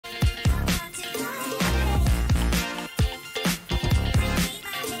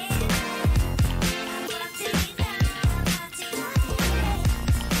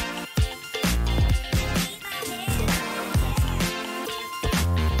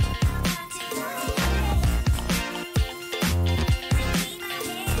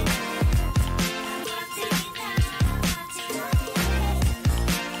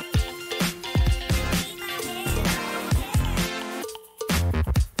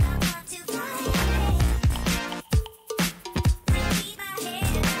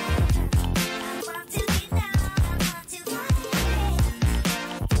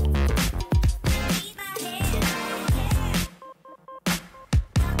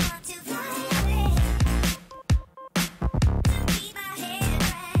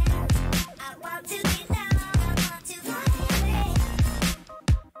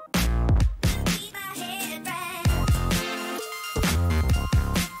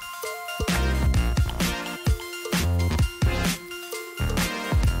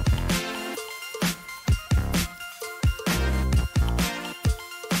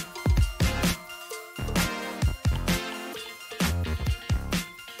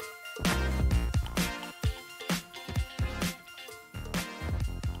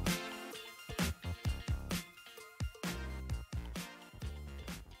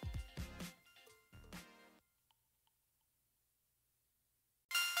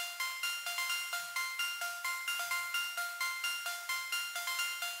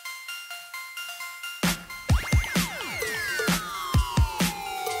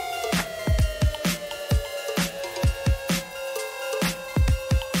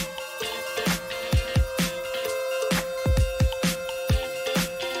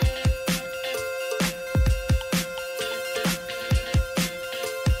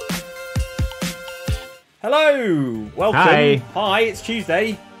Hello! Welcome. Hi, it's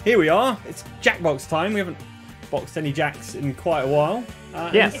Tuesday. Here we are. It's Jackbox time. We haven't boxed any Jacks in quite a while.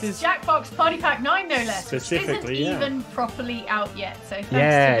 Yes. It's Jackbox Party Pack 9, no less. Specifically, which isn't even properly out yet. So thanks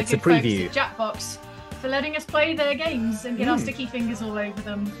Yeah, to it's the a good folks preview. at Jackbox for letting us play their games and get our sticky fingers all over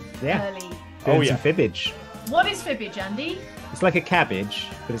them early. Doing some Fibbage. What is Fibbage, Andy? It's like a cabbage,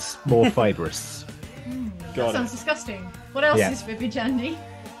 but it's more fibrous. That sounds disgusting. What else is Fibbage, Andy?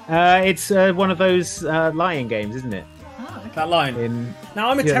 It's one of those lying games, isn't it? Oh, okay. That line. Now,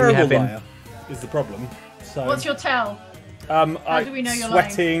 I'm a Yeah, terrible we have been- liar, is the problem. So, What's your tell? How do we know you're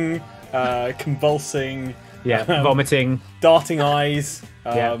sweating, convulsing, Vomiting. darting eyes,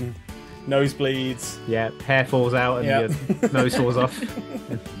 Yeah. nosebleeds. Yeah, hair falls out and your nose falls off.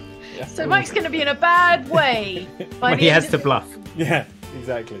 So Mike's going to be in a bad way. When he has to bluff. Yeah,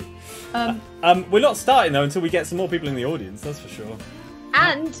 exactly. We're not starting though until we get some more people in the audience, that's for sure.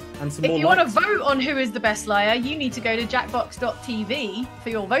 And some if more you want to likes. vote on who is the best liar, you need to go to jackbox.tv for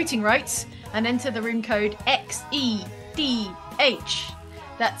your voting rights and enter the room code XEDH.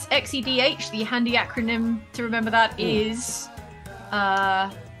 That's XEDH. The handy acronym to remember that is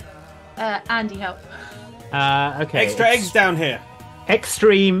Andy, help. Okay. Extra eggs down here.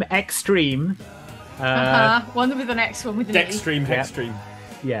 Extreme. One with an X, one with an E. Dextreme, Hextreme.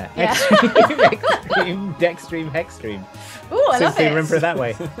 Yeah. Yeah. Extreme, Dextreme, Hextreme. Ooh, I love So it. remember it that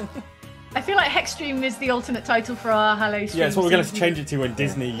way. I feel like Hextreme is the alternate title for our Hello Stream. Yeah, it's what we're going to season. change it to when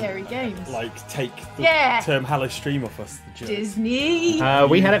Disney Scary games. take the Yeah. term Hello Stream off us. The jerk. Disney.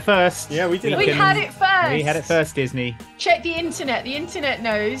 We had it first. Yeah, we did. we had it first. We had it first, Disney. Check the internet. The internet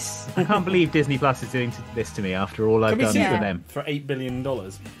knows. I can't believe Disney Plus is doing this to me after all I've Can we done see for it? them. for $8 billion.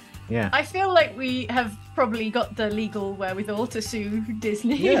 Yeah. I feel like we have probably got the legal wherewithal to sue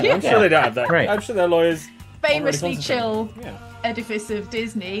Disney. Yeah, I'm sure they don't have that. Right. I'm sure their lawyers. Famously already chill concentrating. edifice of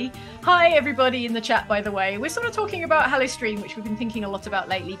Disney. Hi, everybody in the chat, by the way. We're sort of talking about Hello Stream, which we've been thinking a lot about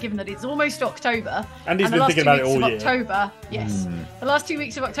lately, given that it's almost October. Andy's and been the last thinking 2 about it weeks all of year. October, yes. The last 2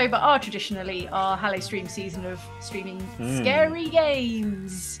 weeks of October are traditionally our Hello Stream season of streaming scary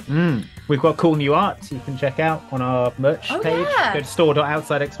games. We've got cool new art you can check out on our merch Oh, page. yeah. Go to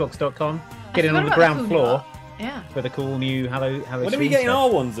store.outsidexbox.com. Get in forgot on the about ground that cool floor new art. Yeah. for the cool new Hello When are we Stream getting stuff. our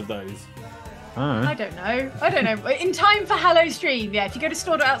ones of those? I don't know. In time for Hello Stream, yeah. If you go to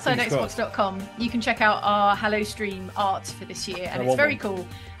store.outsidexbox.com, you can check out our Hello Stream art for this year, and I it's want very one. cool.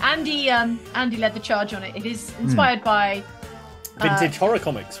 Andy led the charge on it. It is inspired by Vintage horror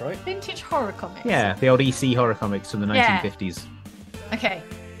comics, right? vintage horror comics. Yeah, the old EC horror comics from the Yeah. 1950s. Okay.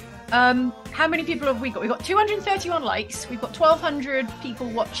 How many people have we got? We've got 231 likes. We've got 1,200 people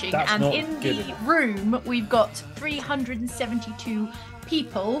watching, That's and not in good the enough. room we've got 372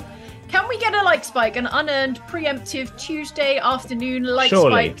 people. Can we get a like spike, an unearned preemptive Tuesday afternoon like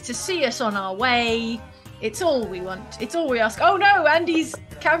Surely. spike to see us on our way? It's all we want. It's all we ask. Oh no, Andy's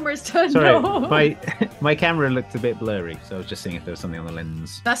camera's turned Sorry, off. my camera looked a bit blurry, so I was just seeing if there was something on the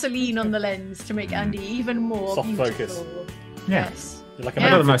lens. Vaseline on the lens to make Andy even more Soft beautiful. focus. Yeah. Yes. You're like a Yeah.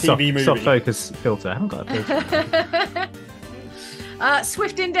 I've got a man nice for soft, TV movie. soft focus filter. I haven't got a filter.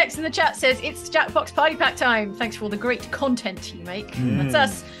 Swift Index in the chat says it's Jackbox Party Pack time. Thanks for all the great content you make. That's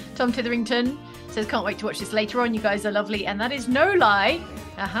us. Tom Titherington says can't wait to watch this later on. You guys are lovely, and that is no lie.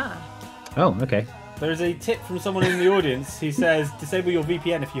 Aha. Oh, okay. There's a tip from someone in the audience. He says, disable your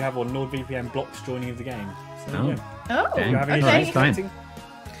VPN if you have one. NordVPN blocks joining of the game. So, Oh. yeah. Oh, Okay. If you have any okay. issues Fine. connecting,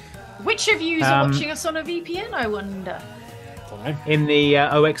 Which of you are watching us on a VPN? I wonder. don't know. In the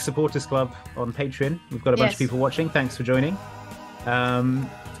OX Supporters Club on Patreon, we've got a bunch Yes. of people watching. Thanks for joining.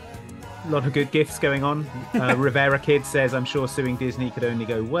 A lot of good gifts going on. Rivera Kid says, I'm sure suing Disney could only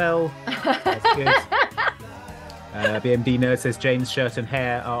go well. That's good. BMD Nerd says, Jane's shirt and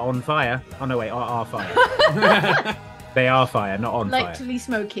hair are on fire. Oh, no, wait, are fire. They are fire, not on fire. Lightly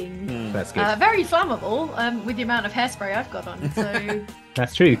smoking. That's good. Very flammable with the amount of hairspray I've got on. So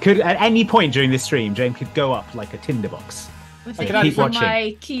That's true. Could at any point during this stream, Jane could go up like a tinderbox. with I the could heat keep from watching.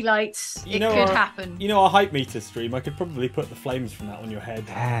 my key lights, it could happen. You know our hype meter stream? I could probably put the flames from that on your head.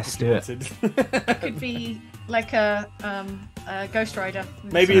 Yes, if do you it. wanted. Could be like a Ghost Rider.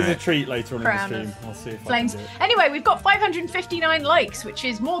 with Maybe some as a treat later on in crown the stream. of I'll see if flames. I can do it. Anyway, we've got 559 likes, which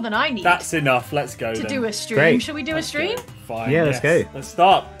is more than I need That's enough. Let's go to then. do a stream. Great. Shall we do a stream? Fine. Yeah, let's yes. go. Let's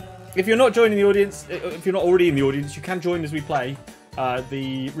start. If you're not joining the audience, if you're not already in the audience, you can join as we play.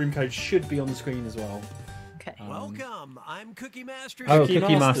 The room code should be on the screen as well. Okay. Welcome, I'm Cookie Master. Oh, Cookie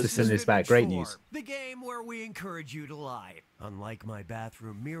Cookie Masterson Masterson is back. Great news. The game where we encourage you to lie, unlike my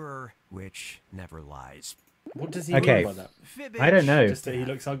bathroom mirror, which never lies. What does he Okay. mean by that? Fibbage I don't know. Just that he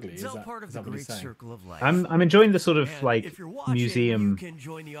looks ugly. is Is all that, part of is the that what he's great saying? circle of life. I'm enjoying the sort of And like if you're watching, museum you can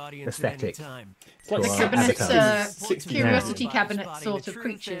join the audience at any aesthetic. time. It's like The six- cabinets, six- six- curiosity yeah. cabinet sort of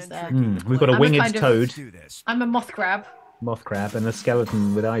creatures there. We've got a I'm a winged kind of- toad, Let's do this. I'm a moth crab. moth crab, and a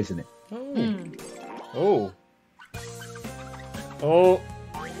skeleton with eyes in it. Oh. Oh.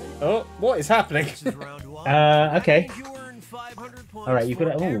 Oh. What is happening? This is round one. Okay. You earn 500 points All right, you've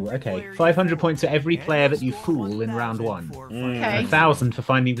got for to. Oh, every okay. player 500 you points for every and player that you score fool in round 1,000 one. for Okay. 1,000 for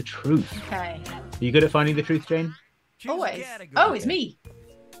finding the truth. Okay. Are you good at finding the truth, Jane? Choose a Always. category. Oh, it's me.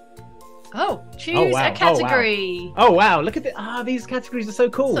 Oh, choose Oh, wow. a category. Oh wow! Look at these categories are so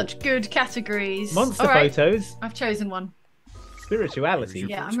cool. Such good categories. Monster All right, photos, I've chosen one. spirituality.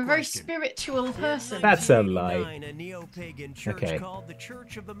 Yeah, First I'm a very question. spiritual person. That's a lie. 1989, a neo-pagan church Okay. called the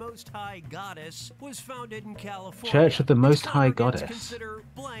Church of the Most High Goddess was founded in California. Church of the Most Its High congregants Goddess. consider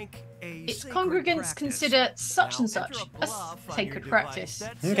blank a Its sacred congregants practice. consider such and Now, such enter a bluff on sacred your practice.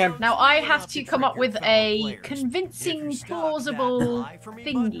 device. That Okay. sounds Now I good have enough to trick come up your with fellow a players. If convincing, you're stuck, that plausible lie for me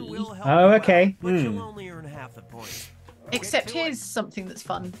button thingy. will help Oh, you out, okay. but you'll only earn half the points. Except Get to it. here's something that's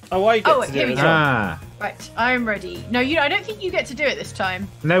fun. Oh, I get Oh, to do here it we as go. well. Ah, Right, I'm ready. No, I don't think you get to do it this time.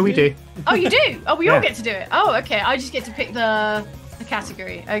 no, we do. Oh, you do? Oh, we all Yeah. get to do it. Oh, okay. I just get to pick the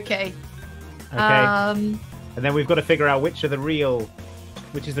category. Okay. Okay, Um, and then we've got to figure out which is the real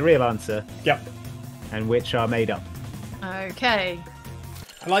answer, Yep. and which are made up. okay.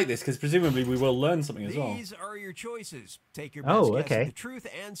 I like this because presumably we will learn something as well. These are your choices. Take your Oh, best guess okay. at the truth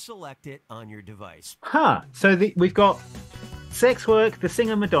and select it on your device. Huh. So we've got sex work, the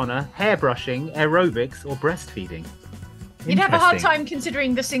singer Madonna, hairbrushing, aerobics, or breastfeeding. You'd have a hard Interesting. time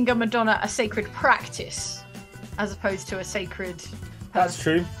considering the singer Madonna a sacred practice as opposed to a sacred. That's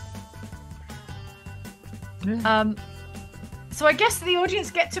true. So I guess the audience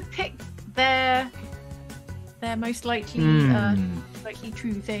get to pick their most likely likely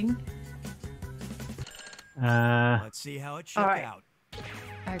true thing. Let's see how it shook All right. out.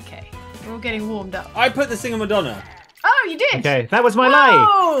 Okay, we're all getting warmed up. I put the singer Madonna. Oh, you did. Okay, that was my lie.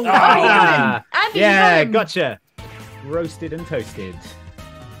 Oh, you got him. Andy, you Yeah, got him. gotcha. Roasted and toasted.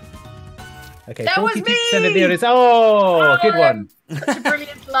 Okay, That was 42% of me! the audience. Oh, good one. Such a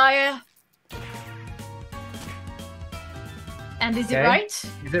brilliant liar. And is it Okay. right?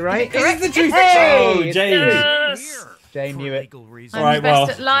 Is it right? Is it the truth? Hey, Oh, it's Jane. Yes. Jane For knew it. legal reasons. I'm All right, the best well.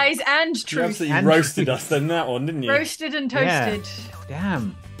 at lies and You truth. absolutely And roasted truth. us then that one, didn't you? Roasted and Yeah. toasted.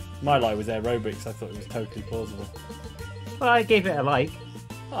 Damn. My lie was aerobics. I thought it was totally plausible. Well, I gave it a like.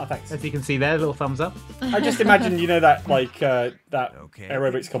 Oh, thanks. As you can see there, a little thumbs up. I just imagined, that that Okay,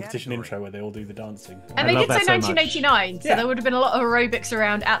 aerobics pick competition category. intro where they all do the dancing. And I they love did say that so much. 1989, so Yeah. there would have been a lot of aerobics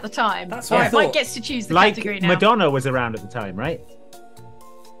around at the time. That's So what I Mike thought. gets to choose the Like category now. Madonna was around at the time, right?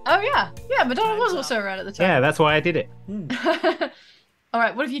 Oh yeah, yeah. Madonna was also around at the Yeah, time. that's why I did it. All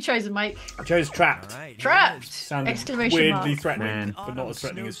right, what have you chosen, Mike? I chose trapped. All right, here it Trapped! is. Sounded Exclamation weirdly mark. threatening, Man. but not as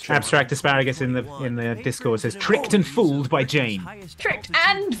threatening as trapped. Abstract asparagus in the Discord says tricked and fooled by Jane. Tricked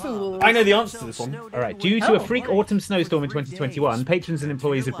and fooled. I know the answer to this one. All right. Due to a Oh. freak autumn snowstorm in 2021, patrons and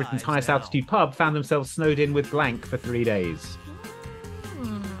employees of Britain's highest altitude pub found themselves snowed in with blank for 3 days.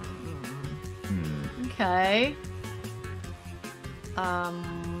 Okay.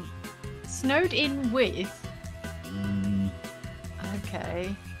 Snowed in with.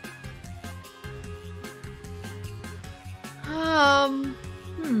 Okay.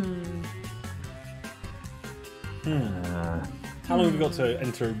 How long have we got to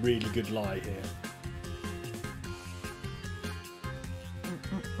enter a really good lie here?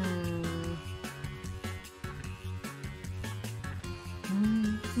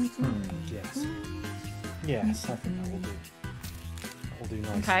 Yes. Yes, I think that will do. That will do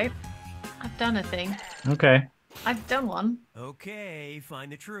nicely. Okay. I've done a thing. Okay. I've done one. Okay,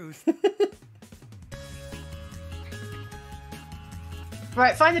 find the truth.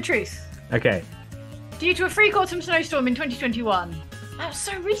 Right, find the truth. Okay. Due to a freak autumn snowstorm in 2021. That's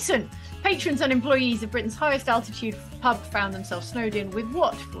so recent. Patrons and employees of Britain's highest altitude pub found themselves snowed in with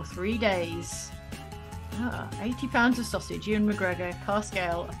what for 3 days? 80 pounds of sausage, Ewan McGregor, cast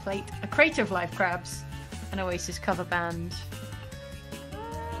ale, a plate, a crate of live crabs, an Oasis cover band.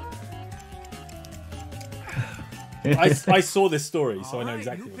 I saw this story, so I know All right,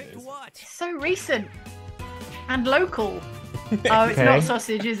 exactly who what it picked is. what? So recent and local. Oh, it's Okay. not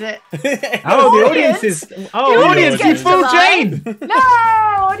sausage, is it? Oh, the Audience? audience is. The Oh, audience audience, you gets to fooled lie. Jane! No,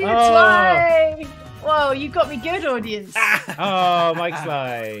 audience Oh. lie. Whoa, you got me good, audience. Oh, Mike's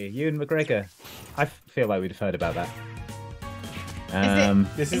lie. Ewan McGregor. I feel like we'd have heard about that.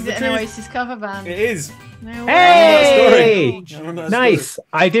 This Is the it an truth. Oasis cover band? It is. No Hey! way. I remember that Nice. story.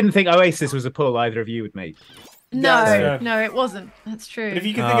 I didn't think Oasis was a pull either of you would make. No, Yeah. no, it wasn't. That's true. But if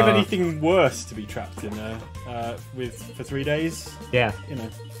you could think of anything worse to be trapped in for 3 days, Yeah, you know,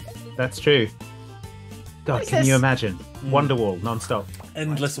 that's true. God, What is can this? you imagine? Wonderwall, non-stop.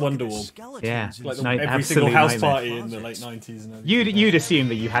 endless Wonderwall. Yeah. Like No, every single absolute house nightmare. party in the late 90s. And You'd assume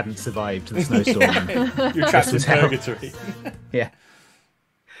that you hadn't survived the snowstorm. You're trapped in was hell. purgatory. Yeah.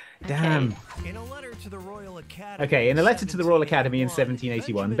 Damn. In a letter to the Royal Academy. Okay, in a letter to the Royal Academy in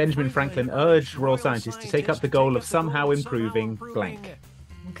 1781, Benjamin Franklin urged royal scientists to take up the goal of somehow improving blank.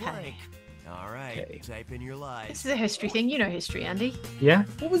 Okay. All right. Okay. Type in your This lies. is a history thing. You know history, Andy. Yeah?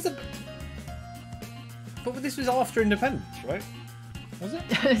 What was the? But this was after independence, right? Was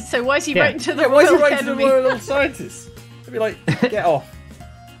it? So why is he Yeah. writing to the Why is he Royal writing to the Academy? Royal Scientists? They'd be like, get off.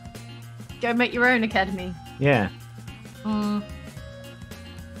 Go make your own academy. Yeah.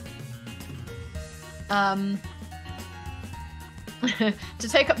 To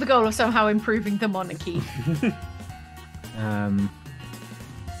take up the goal of somehow improving the monarchy.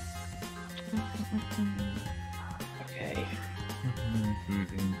 Okay.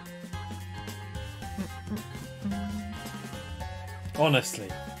 Honestly.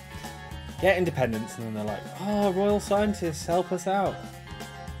 Get independence, and then they're like, oh, royal scientists, help us out.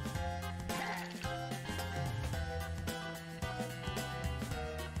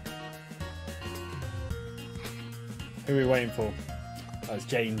 Who are we waiting for? That was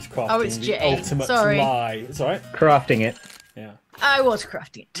James crafting Oh, it's the Jane. ultimate Sorry. lie. It's alright. Crafting it. Yeah. I was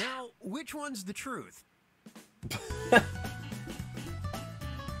crafting it. Now, which one's the truth?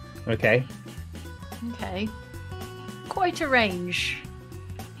 Okay. Okay. Quite a range.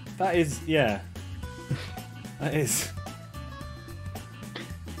 That is, yeah. That is.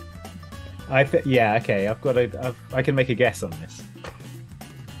 Yeah, okay. I can make a guess on this.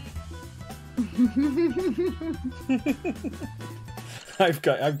 I've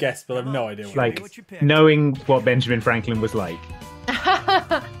guessed, but I've no idea what it Like, is. What you pick? knowing what Benjamin Franklin was like,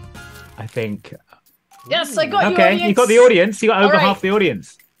 I think. Yes, I got you. Okay, you got the audience. You got over Alright. half the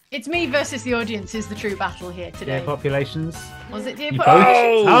audience. It's me versus the audience is the true battle here today. Yeah, populations. Was it the You both.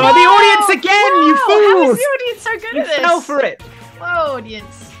 audience? Oh, the audience again! You How fools! is the audience so good You at this? fell for it. Whoa,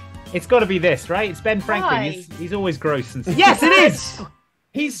 audience. It's got to be this, right? It's Ben Franklin. Why? He's always gross and. Yes, it is.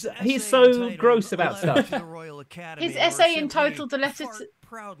 He's so gross about stuff. His essay entitled "The Letter to."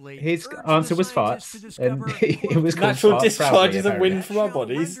 His answer was farts, and it was called Natural Fart discharge Proudly, is a win apparently. from our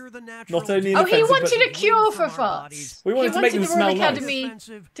bodies. Not only Oh, he inoffensive, wanted but a cure for farts. We wanted to make them the smell Royal nice.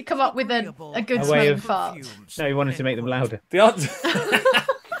 Academy to come up with a good A way smelling of- fart. No, he wanted to make them louder. the answer.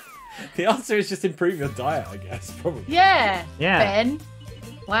 The answer is just improve your diet, I guess. Probably. Yeah. Yeah. Ben.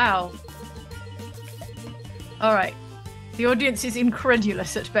 Wow. All right. The audience is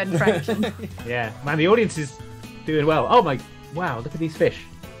incredulous at Ben Franklin. Yeah, man, the audience is doing well. Oh my, wow! Look at these fish.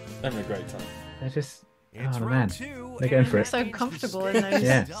 Having a great time. They're just. It's Oh man, round two, they're going for They're it. so comfortable in those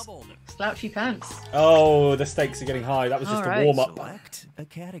Yeah. slouchy pants. Oh, the stakes are getting high. That was just Alright. a warm up. Select a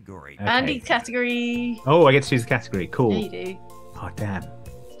category. Okay. Andy's category. Oh, I get to choose the category. Cool. Yeah, you do. Oh damn.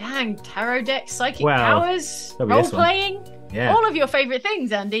 Dang, tarot deck, psychic Wow. powers, That'll be role this one. playing. Yeah. All of your favourite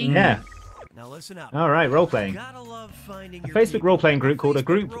things, Andy. Yeah. Now listen up. All right, role playing. Gotta love finding A your Facebook people. role playing group called A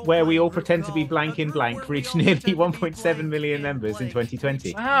Group Facebook Where We All role-playing Pretend to Be group Blank in called Blank Where reached We All nearly Pretend to Be 1.7 million Blank in members in Blank.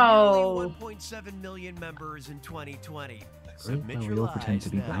 2020. Wow. Nearly 1.7 million members in 2020. Group Submit Where your We All Pretend to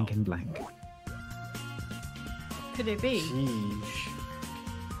lies Be now. Blank in Blank. Could it be? Sheesh.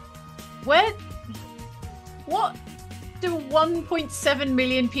 Where? What do 1.7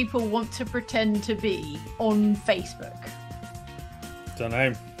 million people want to pretend to be on Facebook? Don't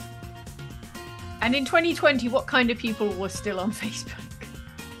know. And in 2020, what kind of people were still on Facebook?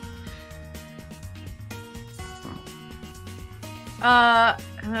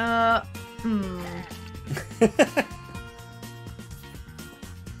 Hmm.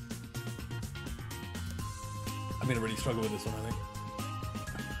 I'm gonna really struggle with this one, I think.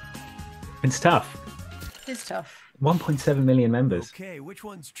 It's tough. It's tough. 1.7 million members. Okay, which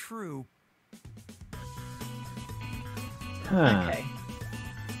one's true? Huh. Okay.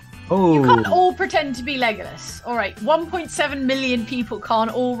 Oh. You can't all pretend to be Legolas. All right, 1.7 million people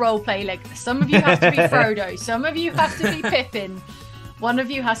can't all roleplay Legolas. Some of you have to be Frodo. Some of you have to be Pippin. One of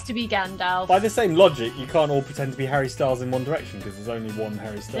you has to be Gandalf. By the same logic, you can't all pretend to be Harry Styles in One Direction because there's only one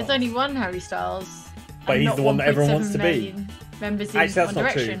Harry Styles. There's only one Harry Styles. But and he's not the one that everyone wants to 1.7 be. million members in Actually, that's One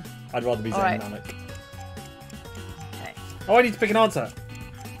not Direction. true. I'd rather be Zayn Alright. Malik. Okay. Oh, I need to pick an answer.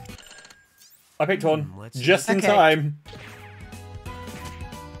 I picked one. let's see. Just in Okay. time.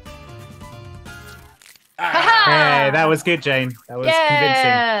 Haha! Yeah, that was good, Jane. That was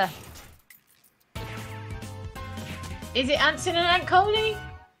convincing. Is it ants in an ant colony?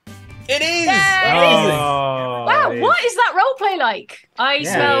 It is! Yay! Oh, Wow, it is. what is that roleplay like? I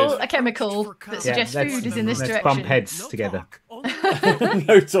Yeah. smell a chemical that suggests let's- food is in this let's direction. bump heads together.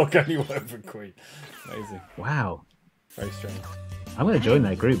 No talk, only word for Queen. Amazing. Wow. Very strange. I'm going to join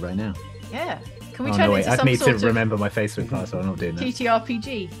that group right now. Yeah. Can we Oh, turn no, it wait. into I some need to sort of remember my Facebook password. I'm not doing that.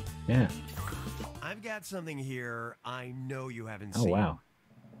 TTRPG? Yeah. I've got something here I know you haven't Oh, seen. wow.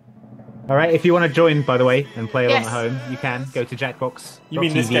 All right. If you want to join, by the way, and play along Yes. at home, you can go to Jackbox. You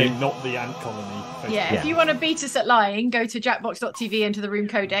mean this game, not the ant colony? Yeah, if you want to beat us at lying, go to jackbox.tv, enter the room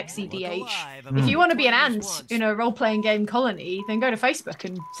code XEDH. If you want to be an ant in a role-playing game colony, then go to Facebook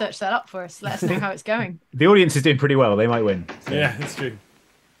and search that up for us. Let us know how it's going. The audience is doing pretty well. They might win. So. Yeah, that's true.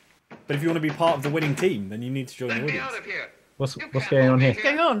 But if you want to be part of the winning team, then you need to join the audience. What's going on here? What's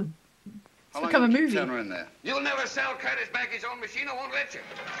going on? It's become a movie. You'll never sell Curtis back his own machine. I won't let you.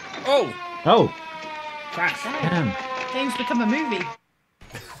 Oh! Oh, Crash. damn. Game's become a movie.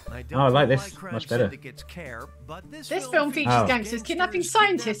 I like this much better. This film features Oh. gangsters kidnapping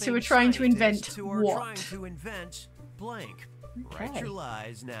scientists who are trying to invent what? Blank. Okay. Write your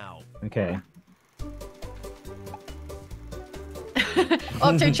lies now. Okay.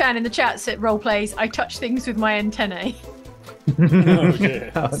 Octo-chan in the chat said roleplays, I touch things with my antennae. Oh,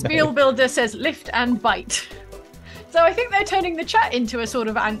 dear. Spielbuilder says lift and bite. So I think they're turning the chat into a sort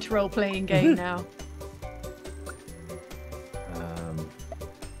of ant role-playing game now.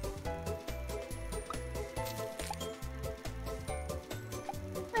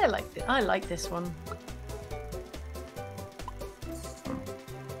 I like this one.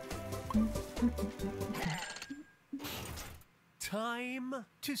 Time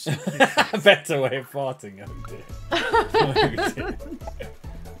to see. A better way of farting. Oh dear. Oh, dear.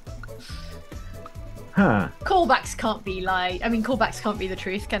 Huh. Callbacks can't be I mean, callbacks can't be the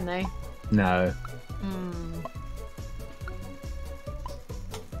truth, can they? No.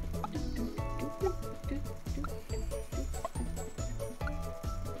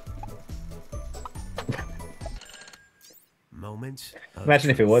 Moments.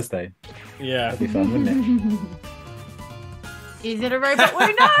 Imagine if it was though. Yeah. That'd be fun, wouldn't it? Is it a robot? Oh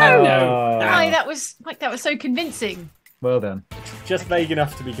no! Oh. Aye, that was so convincing. Well done. Just vague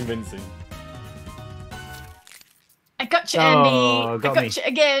enough to be convincing. I got you, Andy. Oh, I got got me. you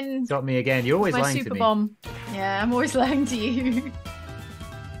again. Got me again. You're always My lying to super me. bomb. Yeah, I'm always lying to you.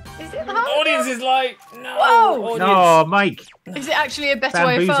 Is it the hard Audience is like, no. Whoa! Audience. No, Mike. Is it actually a better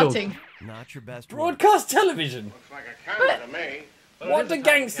way of Bamboozled. farting? Not your best. Broadcast television. Looks like a camera to me. What do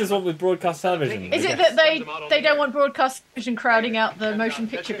gangsters want with broadcast television? Is it that they don't want broadcast vision crowding out the motion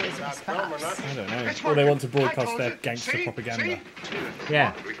picture business, perhaps? I don't know. Or they want to broadcast their gangster propaganda.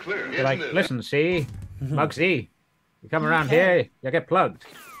 Yeah. To be clear, They're like, isn't it? listen, see, Mugsy, you come around here, you get plugged.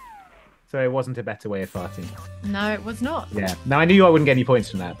 So it wasn't a better way of farting. No, it was not. Yeah. Now I knew I wouldn't get any points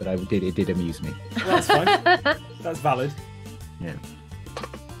from that, but it did amuse me. Well, that's fine. That's valid. Yeah.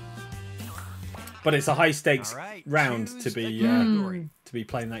 But it's a high stakes All right, round choose to be a category.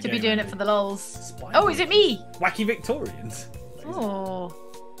 playing that To game. be doing it for the lols. Oh, is it me? Wacky Victorians. Oh,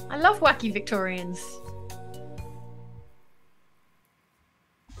 I love wacky Victorians.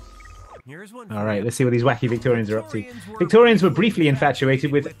 Here's one. All right, let's see what these wacky Victorians are up to. Victorians were briefly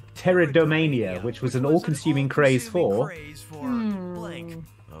infatuated with pterodomania, which was an all-consuming craze for... Blank.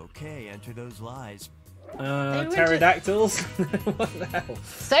 Okay, enter those lies. were Pterodactyls. What the hell?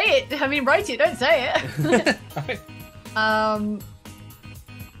 Say it. I mean, write it. Don't say it. But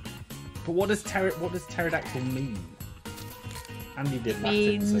what does pterodactyl mean? Andy did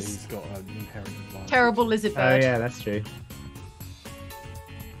Latin, so Means- he's got an inherent advantage. Terrible lizard Oh bird. yeah, that's true.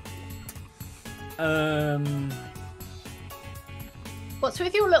 What's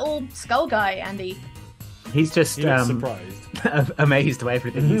with your little skull guy, Andy? He's just He looks surprised. amazed by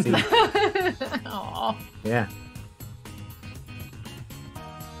everything he sees. Aww. Yeah.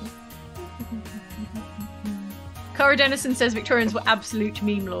 Cara Dennison says Victorians were absolute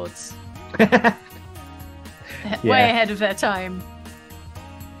meme lords. Yeah. Way ahead of their time.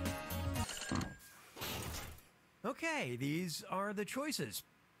 Okay, these are the choices.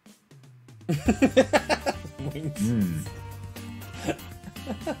 Wings.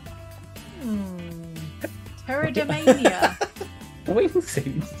 Pterodomania.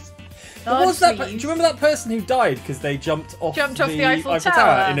 Wingsuits. What was that? Do Large you remember that person who died because they jumped off the the Eiffel Tower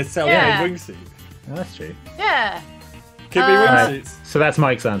Tower? in a cell Yeah. wingsuit? Oh, that's true. Yeah. Could be Right. wingsuits. So that's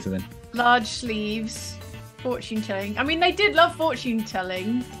Mike's answer then. Large sleeves. Fortune telling. I mean, they did love fortune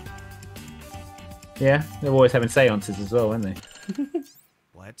telling. Yeah, they're always having seances as well, aren't they?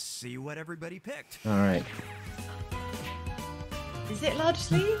 Let's see what everybody picked. All right. Is it large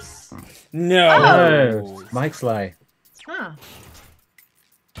sleeves? No. Oh, Mike's lie. Huh.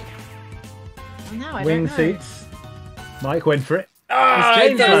 No, I Wing don't know. suits. Mike went for it. Ah,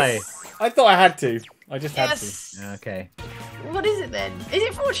 It's Jane's lie. I thought I had to. I just had Yes. Okay. What is it then? Is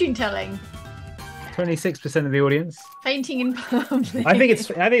it fortune telling? 26% of the audience. Painting in public? I think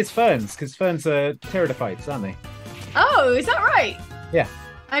it's ferns because ferns are pteridophytes, aren't they? Oh, is that right? Yeah.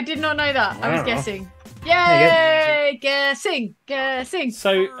 I did not know that. I was Wow. guessing. There Yay! Guessing. to.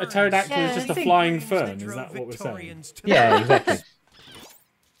 So a pterodactyl is just a Yeah. flying fern. Is that what we're saying? Yeah, exactly.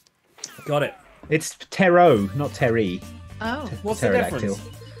 Got it. It's ptero, not terry. Oh. What's the Pterodactyl.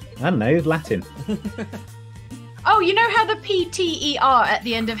 difference? I don't know, Latin. Oh, you know how the PTER at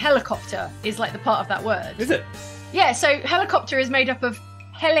the end of helicopter is like the part of that word? Is it? Yeah, so helicopter is made up of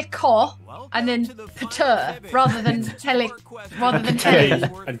helico and then pater rather than heli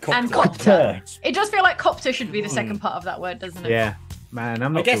And and copter. copter. It does feel like copter should be the second part of that word, doesn't it? Yeah. Man,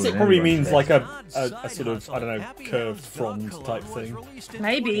 I'm not I guess fooling it probably anyone means today. like a sort of, I don't know, curved frond type thing.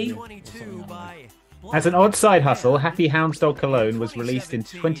 Maybe. As an odd side hustle, Happy Houndsdog Cologne was released in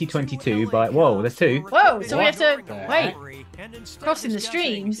 2022 by... Whoa, there's two. Whoa, so we have What? to wait. Crossing the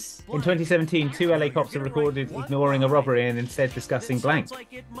streams. In 2017, two LA cops are recorded ignoring a robbery and instead discussing blank.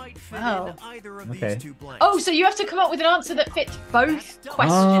 Oh. Okay. Oh, so you have to come up with an answer that fits both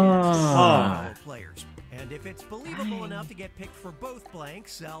questions. Ah. Players. And if it's believable enough to get picked for both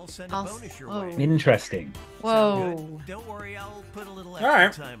blanks, I'll send a I'll- bonus your oh. way. Interesting. Whoa. Good. Don't worry, I'll put a little All right.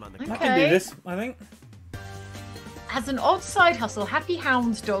 extra time on the I clock. can do this, I think. As an odd side hustle, Happy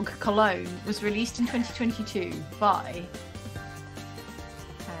Houndsdog Cologne was released in 2022 by...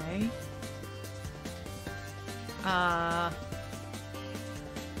 Okay.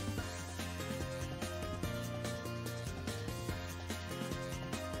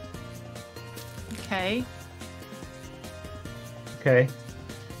 Okay. Okay.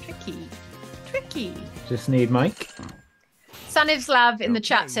 Tricky. Just need Mike. Sanivslav in the Okay,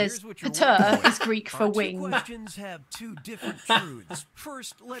 chat says here's what you're pater waiting for. is Greek for Our two wing. questions have two different truths.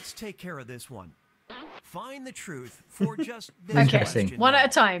 First, let's take care of this one. Find the truth for just this Okay, Interesting. question. one at a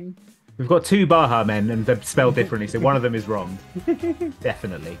time. We've got two Baja men and they're spelled differently, so one of them is wrong.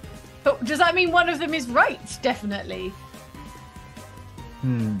 Definitely. But does that mean one of them is right? Definitely.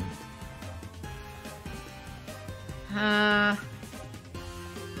 Hmm.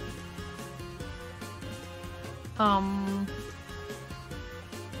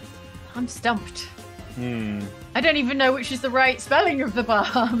 I'm stumped. Hmm. I don't even know which is the right spelling of the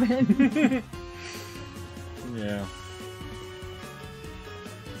Bahaman. Yeah.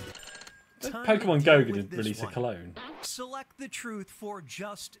 Time Pokemon to Go deal did with this release a one. cologne. Select the truth for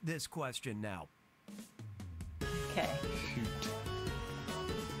just this question now. Okay. Shoot.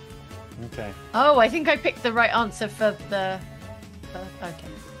 Okay. Oh, I think I picked the right answer for the. Okay.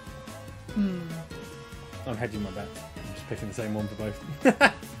 I'm hedging my bet. I'm just picking the same one for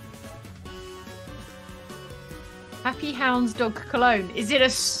both. Happy Houndsdog Cologne. Is it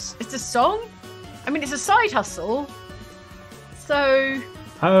it's a song? I mean, it's a side hustle. So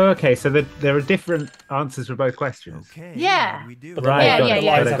Oh, okay. So there are different answers for both questions. Okay. Yeah. We do. But the Right, Yeah, lines, yeah, the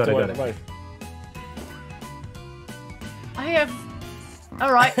yeah. lines Got it, have to got work it, for got both. I have.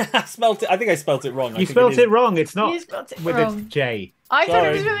 All right. I spelt it. I think I spelt it wrong. You spelled it wrong. It's not You spelled it with wrong. a J. I thought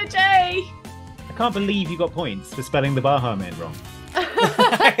it was Sorry. with a J. I can't believe you got points for spelling the Baja men wrong.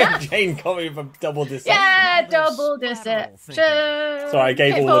 Jane got me for double this. Yeah, double deception. Sorry, I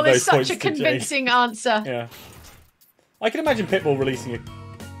gave all Pitbull of those is such points a to Jane. convincing answer. Yeah. I can imagine Pitbull releasing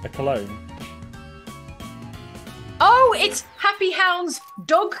a cologne. Oh, it's Happy Hounds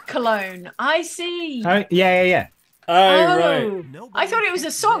Dog Cologne. I see. Oh, yeah. Oh, right. I thought it was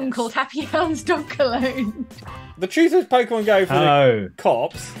a song called Happy Hounds Dog Cologne. The truth of Pokemon Go for Oh, the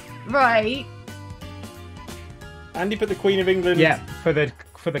cops. Right. Andy put the Queen of England. yeah. For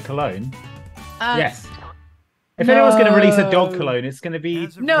the cologne. Yes. Yes. If anyone's going to release a dog No. cologne, it's going to be.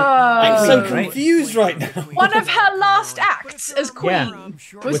 No. I'm so Right. confused right now. One of her last acts as queen Yeah.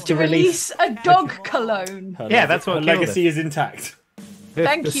 was Was to to release- release a dog cologne. Yeah, that's what her killed legacy is intact.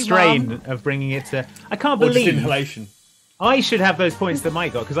 Thank the you, strain Mum. of bringing it to. I can't Or just believe inhalation. I should have those points that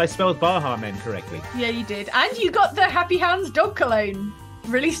Mike got because I spelled Baja men correctly. Yeah, you did. And you got the Happy Hounds Dog Cologne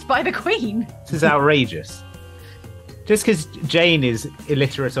released by the Queen. This is outrageous. Just because Jane is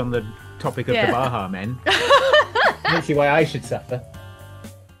illiterate on the topic of Yeah. the Baja men, I don't see why I should suffer.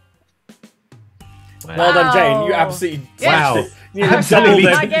 Well done, Jane. You Wow. absolutely Wow. smashed it. You Absolutely.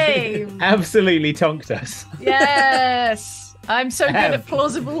 doubled My it. game. Absolutely tonked us. Yes. I'm so good at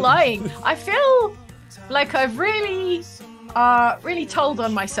plausible lying. I feel like I've really really told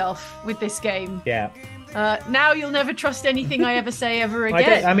on myself with this game. Yeah. Now you'll never trust anything I ever say ever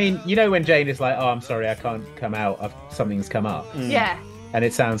again. I mean, you know when Jane is like, "Oh, I'm sorry, I can't come out. Something's come up," Yeah, and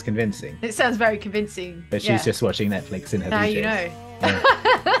it sounds convincing. it sounds very convincing. But she's just watching Netflix in her Now PJs. you know.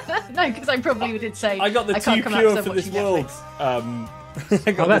 No, because I probably did say I got the can't too come out pure 'cause for I'm this watching world. Netflix.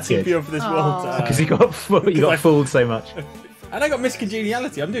 I got that's the too good. pure for this world. Because you got fooled so much. And I got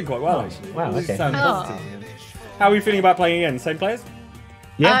miscongeniality. I'm doing quite well, actually. wow, This okay. sounds positive. How are we feeling about playing again? Same players?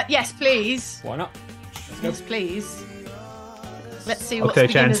 Yeah. Yes, please. Why not? Yes, please. Let's see what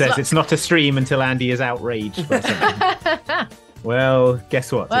Octo-chan says it's not a stream until Andy is outraged by something. Well,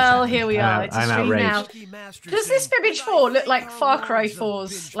 guess what? Well, here we are. It's a I'm stream outraged. now. Does this Fibbage 4 look like Far Cry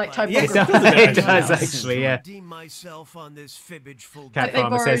 4's like typography? Yes, It does actually, yeah. Cat they Farmer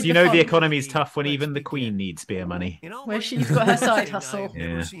borrowed says, the you know the font. economy's tough when even the Queen needs beer money. Where she's got her side hustle. I've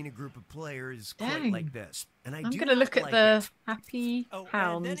never Yeah. seen a group of players Dang. quite like this, and I I'm do going to look not at like the it. Happy Oh, and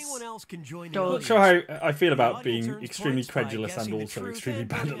Hounds. anyone else can join the dog. I'm not audience. sure how I feel about The being audience extremely earns points by credulous and guessing the also truth extremely and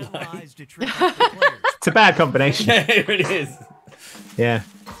bad bringing at lying. lies to trick up the players. It's a bad combination. It really is. Yeah.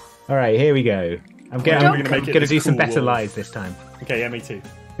 All right, here we go. I'm We're going gonna to make it do this some cool better world. lies this time. Okay, yeah, me too.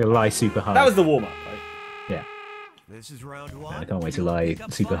 Gonna lie super hard. That was the warm-up, right? Yeah. This is round one. I can't wait to lie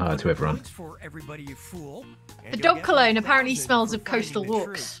super hard to everyone. For everybody you fool, and The you'll dog get cologne one apparently thousand smells for of coastal finding the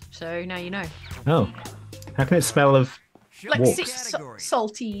walks. So now you know. Oh. How can it smell of... truth. Like Walks.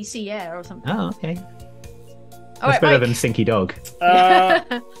 salty sea air or something. Oh, okay. All That's right, better Mike. than Stinky Dog.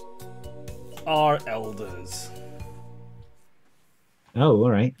 Our elders. Oh,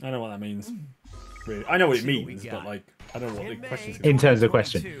 all right. I don't know what that means. Really, I know what it See what we means, got. but like, I don't know what the question's In going to terms of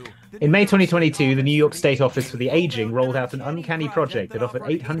question. In May 2022, the New York State Office for the Aging rolled out an uncanny project that offered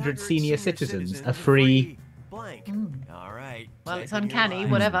 800 senior citizens a free... blank. All right. Well, it's type in your uncanny,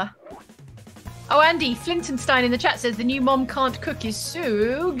 lie. whatever. Oh, Andy Flintenstein in the chat says the new Mom Can't Cook is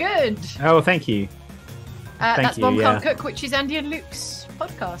so good. Oh, thank you. That's you, Mom yeah. Can't Cook, which is Andy and Luke's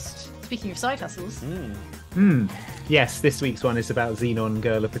podcast. Speaking of side hustles. Yes, this week's one is about Xenon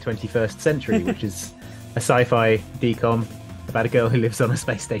Girl of the 21st Century, which is a sci-fi decom about a girl who lives on a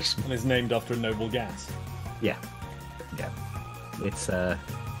space station. And it's named after a noble gas. Yeah. Yeah. It's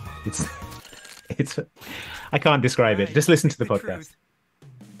I can't describe it. Just listen to the podcast.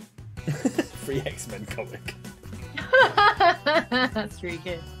 Free X-Men comic. That's really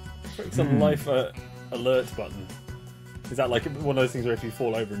good. It's a life alert button. Is that like one of those things where if you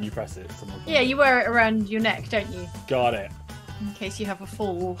fall over and you press it? Yeah, you wear it around your neck, don't you? Got it. In case you have a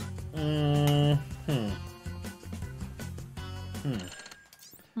fall.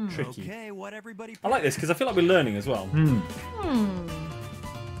 Tricky. Okay, what everybody I like this because I feel like we're learning as well.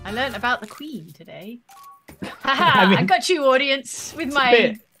 I learnt about the Queen today. Haha, I got you, audience, with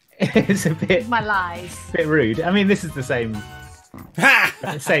my It's a bit my lies. rude. I mean, this is the same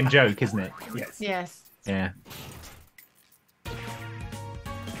joke, isn't it? Yes. Yes. Yeah.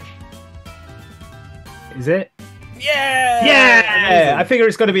 Is it? Yeah! Yeah! I figure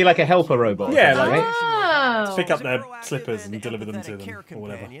it's got to be like a helper robot. Yeah, like- right? Oh. Pick up their slippers and deliver them to them, or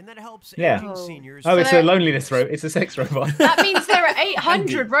whatever. Yeah. Seniors Oh, it's So a loneliness it's a sex robot. That means there are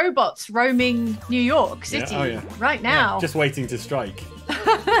 800 robots roaming New York City oh, yeah. right now. Just waiting to strike.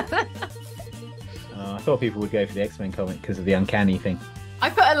 I thought people would go for the X-Men comic because of the uncanny thing. I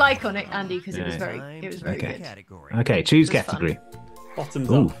put a like on it, Andy, because it was Right. very Okay. good. Okay, choose It was fun. category. Bottoms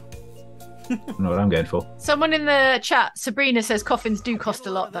Ooh. up. I know what I'm going for. Someone in the chat, Sabrina, says coffins do cost a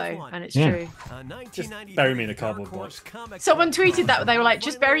lot, though, and it's Yeah. true. Just bury me in a cardboard box. Someone tweeted that they were like,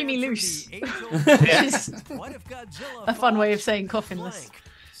 "Just bury me loose," which is a fun way of saying coffinless.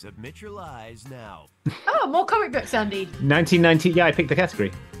 Submit your lies now. Oh, more comic books, Andy. 1990. Yeah, I picked the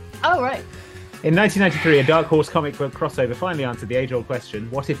category. Oh, right. In 1993, a Dark Horse comic book crossover finally answered the age-old question: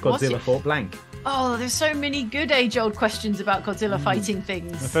 what if What Godzilla if- fought blank? Oh, there's so many good age-old questions about Godzilla fighting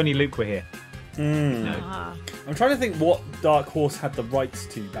things. If only Luke were here. Ah. I'm trying to think what Dark Horse had the rights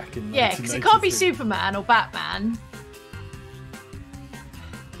to back in Yeah, because it can't be 1993. Superman or Batman.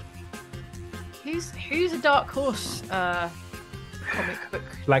 Who's a Dark Horse comic book?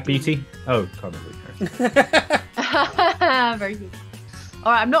 Black Beauty. Oh, comic book. Very good.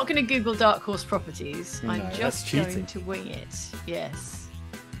 All right, I'm not going to Google Dark Horse properties. No, I'm that's just cheating. going to wing it. Yes.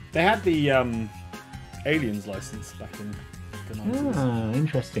 They had the Aliens license back in the 90s. Ah,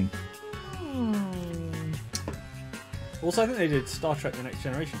 interesting. Also, I think they did Star Trek: The Next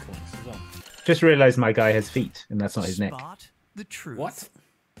Generation comics as well. Just realised my guy has feet, and that's not his neck. Spot the truth. What?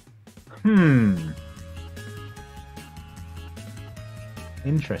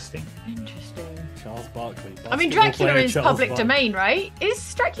 Interesting. Interesting. Charles Barkley. I mean, basketball Dracula player is Charles public Barkley. domain, right?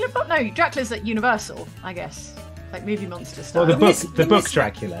 Is Dracula? No, Dracula's at Universal, I guess. like movie monster Well, style. the book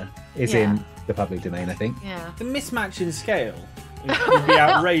Dracula is in the public domain, I think. Yeah. The mismatch in scale would be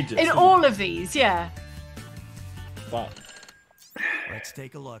outrageous. In all of these, yeah. But Let's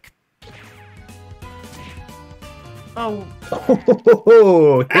take a look. Oh.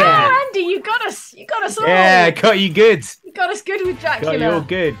 Oh, yeah. Andy, you got us all. Yeah, got you good. You got us good with Dracula. Got you all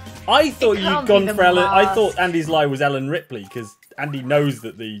good. I thought It you'd can't gone be the for Ellen. I last. thought Andy's lie was Ellen Ripley because Andy knows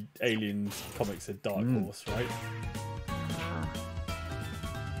that the Aliens comics are Dark Horse, right?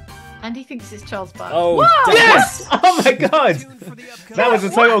 Andy thinks it's Charles Barkley. Oh, Whoa! Yes! Oh my god! Tuned for the upcoming That was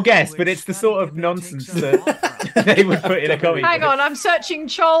a total guess, but which it's the sort of movie nonsense takes that us off. they would put in a comic. Hang book. on, I'm searching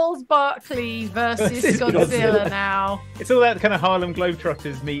Charles Barkley versus Versus Godzilla Godzilla. now. It's all that kind of Harlem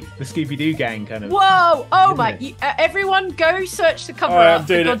Globetrotters meet the Scooby-Doo gang kind of. Whoa! Oh Isn't my! it? Everyone, go search the cover All right, I'm art for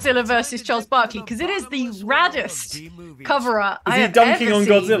doing it. Godzilla versus Charles Barkley because it is the raddest cover art I is he have dunking ever on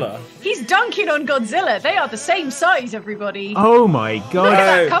seen. Godzilla? He's dunking on Godzilla. They are the same size, everybody. Oh my Look at god!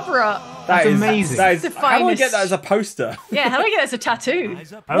 that No. cover art. That's That is amazing. That is, The how do I get finest. that as a poster? Yeah, how do I get that as a tattoo?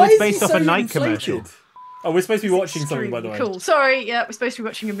 Eyes up. Oh, Why it's is based he off so a Nike inflated? commercial. Oh, we're supposed to be watching something, by the way. Cool. Sorry, yeah, we're supposed to be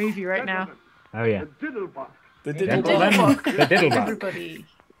watching a movie right now. Oh yeah. The Gentlemen, Diddlebach. the Diddlebach. Everybody. Ain't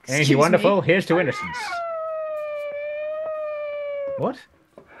Excuse he wonderful? me. Here's to innocence. What?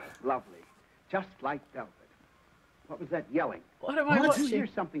 Lovely. Just like velvet. What was that yelling? What am I Did you hear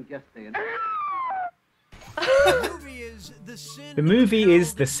watching? something just then? The movie is The Sin. The movie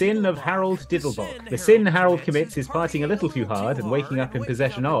is The Sin of Harold Diddlebach. The sin Harold commits is partying a little too hard and waking up in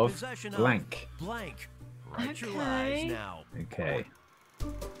possession of blank. Blank. Write your Okay. lies now. Okay.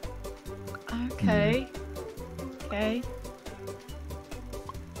 Okay. Okay.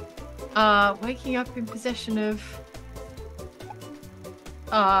 Waking up in possession of.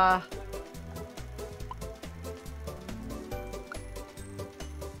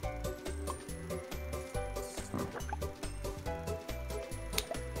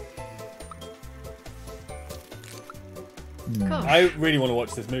 Gosh. I really want to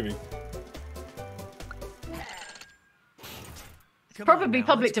watch this movie. Come on Probably now,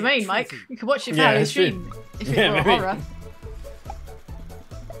 public let's get domain, Mike. truthy. You could watch it for Yeah, Halloween it's true. stream if it Yeah, were a maybe. horror.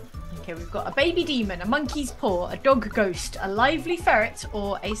 Okay, we've got a baby demon, a monkey's paw, a dog ghost, a lively ferret,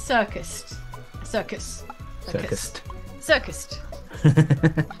 or a circus. A circus. Circus. Circus.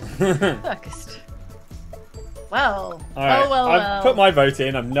 Circus. Well. All right, well. I've put my vote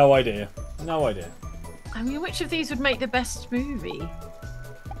in. I've no idea. No idea. I mean, which of these would make the best movie?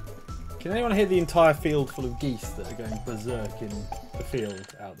 Can anyone hear the entire field full of geese that are going berserk in the field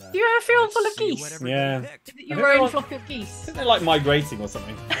out there? You have a field full of Let's see geese. whatever Yeah. they picked. Is it I your think they own want- flock of I geese? think they're like migrating or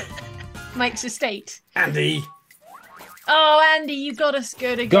something. Mike's estate. Andy, Oh, Andy, you got us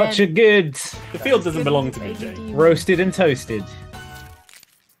good again. Gotcha good. the field doesn't Good belong to me, baby Jane. demon. Roasted and toasted.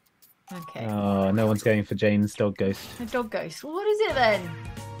 Okay. Oh, no one's going for Jane's dog ghost. A dog ghost. Well, what is it then?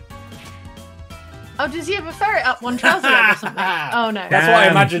 Oh, does he have a ferret up one trouser leg or something? Oh no. That's what I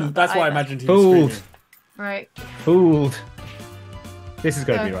Damn. imagined. That's what I either. imagined he was Fooled. screaming. Right. Fooled. This is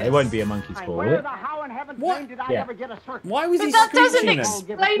going to be right. It Circus. won't be a monkey's paw, will Where it? the how in heaven's What? name did I Yeah. ever get a circus? Why was But he that doesn't screeching then?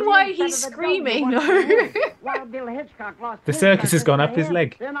 explain why he's screaming, no. Wild Bill Hitchcock lost The his circus has circus gone to up his him.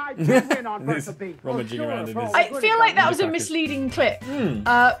 leg. Then I did win on This Bertha Beach. rummaging around in his- I feel like that was a Motherfuckers. misleading clip Hmm.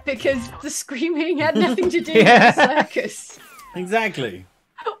 because the screaming had nothing to do Yeah. with the circus. Exactly.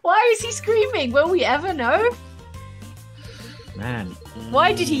 Why is he screaming? Will we ever know? Man.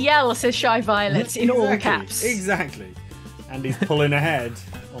 Why did he yell, says Shy Violets, in all Exactly. caps? Exactly. And he's pulling ahead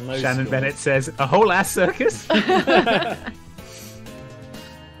on those. Shannon scores. Bennett says, a whole ass circus? I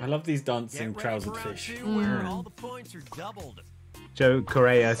love these dancing Get ready trousered for round fish. two, where all the points are doubled. Joe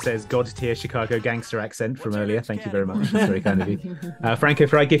Correa says, God tier Chicago gangster accent from earlier. Thank you very much. That's very kind of you. Franco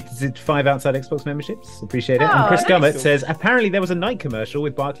Fry gifted 5 outside Xbox memberships. Appreciate it. And Oh, Chris nice. Gummett says, apparently there was a Nike commercial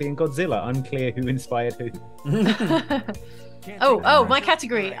with Barkley and Godzilla. Unclear who inspired who. Can't Oh, take that my pressure.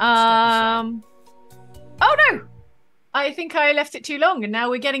 category. All right, Oh no! I think I left it too long, and now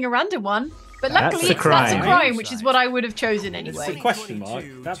we're getting a random one. But That's luckily, a that's a crime. crime, which is what I would have chosen It's a anyway. question mark.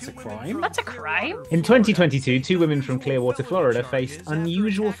 That's a crime. That's a crime. In 2022, 2 women from Clearwater, Florida faced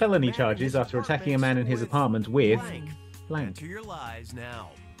unusual felony charges after attacking a man in his apartment with blank. Enter your lies now.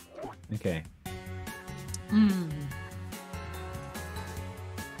 Okay.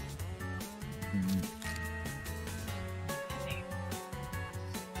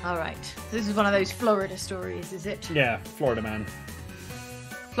 All right. This is one of those Florida stories, is it? Yeah, Florida man.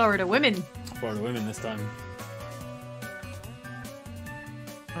 Florida women. Florida women this time.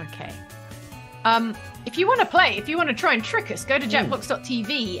 Okay. If you want to play, if you want to try and trick us, go to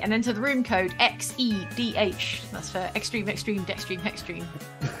jackbox.tv and enter the room code XEDH. That's for extreme, extreme, dextreme, hextreme.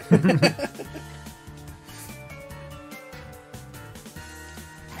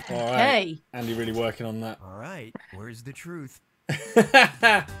 All Okay. right. Andy really working on that. All right, where's the truth?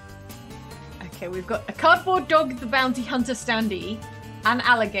 Okay, we've got a cardboard dog, the bounty hunter standee, an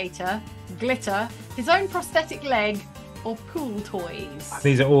alligator, glitter, his own prosthetic leg, or pool toys.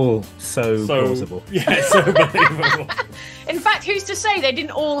 These are all so plausible. Yeah, so believable. In fact, who's to say they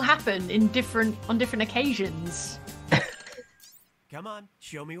didn't all happen on different occasions? Come on,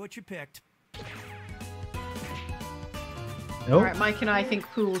 show me what you picked. Oh, All right, Mike and I think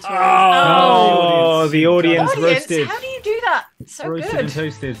pool toys. oh, the audience roasted. How do you do that? So Roasted good. and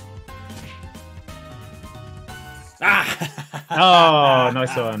toasted. Ah! Oh,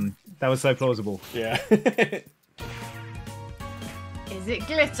 nice one. That was so plausible. Yeah. Is it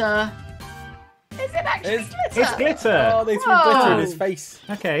glitter? Is it actually glitter? It's glitter. Oh, they threw Whoa. glitter in his face.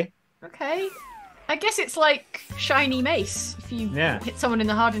 Okay. Okay. I guess it's like shiny mace. If you Yeah. hit someone in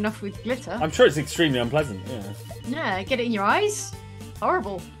the hard enough with glitter. I'm sure it's extremely unpleasant. Yeah. Yeah, get it in your eyes.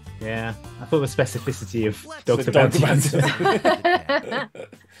 Horrible. Yeah. I thought the specificity of The Dr. dog Bounty. bounty.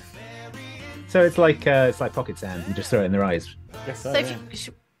 So it's like pocket sand. You just throw it in their eyes. Guess so, So yeah. if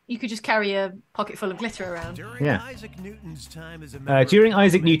you could just carry a pocket full of glitter around. During Yeah. Isaac Newton's time as a During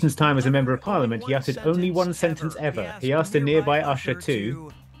Isaac Newton's time as a member of Parliament, he uttered only one sentence ever. He asked a nearby usher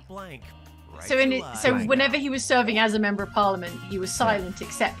to... blank. So Blank. whenever he was serving as a member of parliament, he was silent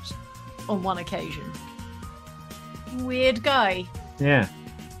except on one occasion. Weird guy. Yeah.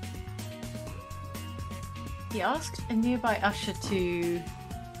 He asked a nearby usher to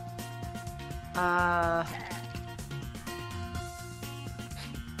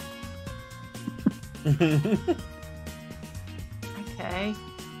okay.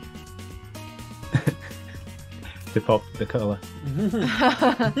 To pop the colour.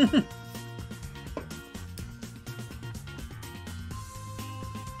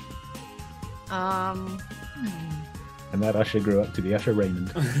 And that usher grew up to be Usher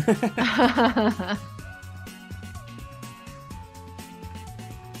Raymond.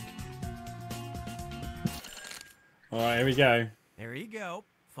 All right, here we go. There you go.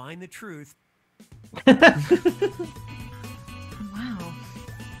 Find the truth. Wow.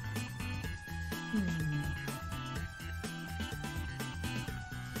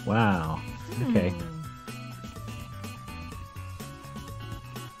 Wow. Okay.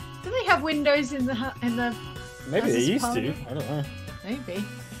 Do they have windows in the Maybe As they is used to. Parliament? I don't know. Maybe.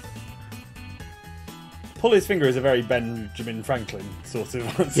 Pull his finger is a very Benjamin Franklin sort of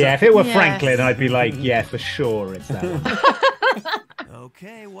answer. Yeah, if it were Yes. Franklin, I'd be like, yeah, for sure it's that one.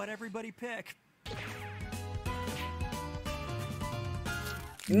 Okay, what everybody pick?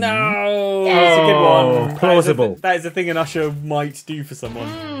 No! That's a good Oh, one. plausible. That is a thing an usher might do for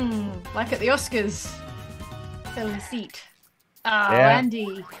someone. Like at the Oscars. Fill the seat. Oh, Yeah.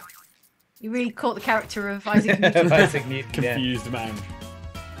 Andy. You really caught the character of Isaac Newton. Isaac Newton, yeah. Confused man.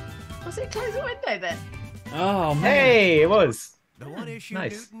 Was it close the window then? Oh, man. Hey, it was. The one issue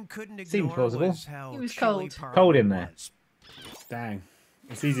Nice. Newton couldn't ignore Seemed plausible. was how He was chilly cold. Parliament Cold in there. was. Dang.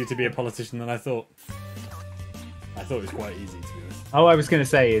 It's easier to be a politician than I thought. I thought it was quite easy, to be honest. Oh, I was going to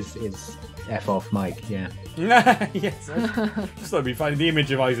say is F off Mike, yeah. Yes. I just thought it'd be funny. The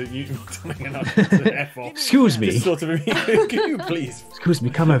image of Isaac Newton telling an usher to F off. Excuse me. Just sort of can you please? Excuse me,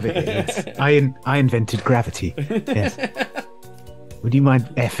 come over here. Yes. I invented gravity. Yes. Would you mind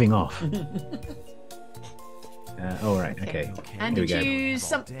effing off? All right, okay. And Here we did go. you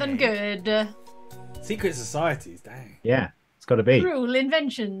something good? Secret societies, dang. Yeah, it's got to be. Cruel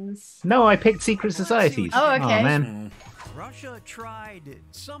inventions. No, I picked secret societies. Oh, okay. Oh, man. Russia tried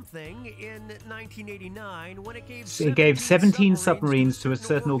something in 1989 when it Gave 17 submarines to a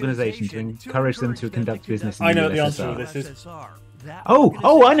certain organization to encourage them to conduct business in I the know what the USSR. answer to this is.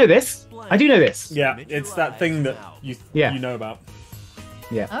 Oh, I know this. I do know this. Yeah, it's that thing that you know about.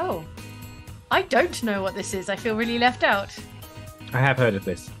 Yeah, Oh. I don't know what this is. I feel really left out. I have heard of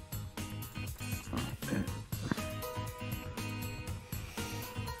this.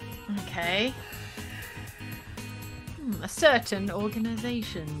 Okay. A certain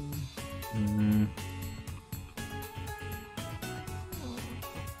organization.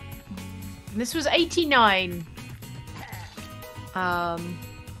 This was 89.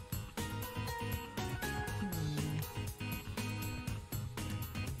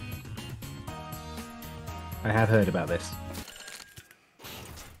 I have heard about this.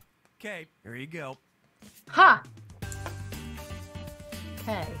 Okay, here you go. Ha!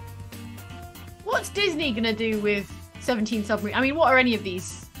 Okay. What's Disney gonna do with 17 submarines? I mean, what are any of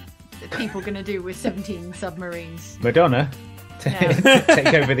these people gonna do with 17 submarines? Madonna, Yeah.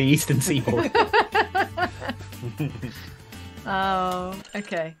 take over the eastern seaboard. Oh,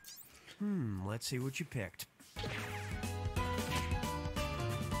 okay. Let's see what you picked.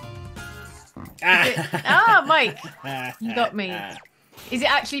 Mike, you got me. Is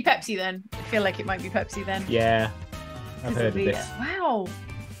it actually Pepsi then? I feel like it might be Pepsi then. Yeah, I've heard of this. Wow.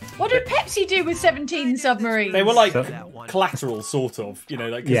 What did Pepsi do with 17 submarines? They were like collateral, sort of. You know,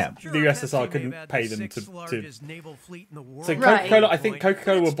 like Yeah. the USSR couldn't pay them to. So Right. Coca-Cola, I think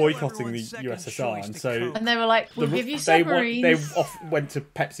Coca-Cola were boycotting the USSR, and so And they were like, we'll give you they submarines. went to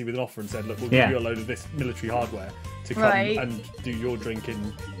Pepsi with an offer and said, look, we'll give you a load of this military hardware to come and do your drink in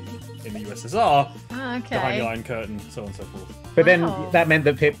the USSR behind the Iron Curtain, so on and so forth. But then that meant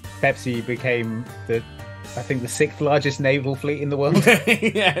that Pepsi became the 6th largest naval fleet in the world.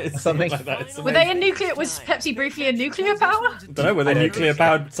 Something like that. Were they a nuclear? Was Pepsi briefly a nuclear power? I don't know. Were they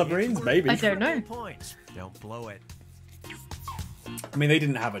nuclear-powered submarines? Maybe. I don't know. Don't blow it. I mean, they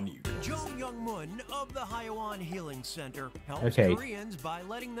didn't have a nuke. Jo Young-mun of the Haiwan Healing Center helps Okay. Koreans by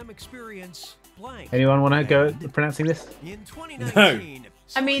letting them experience blank. Anyone want to go pronouncing this? In 2019,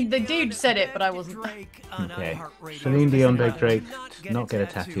 I mean, the dude said it, but I wasn't. Okay. Celine Dion begged Drake to not get a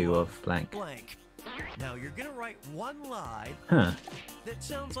tattoo of blank. Now you're gonna write one line Huh. that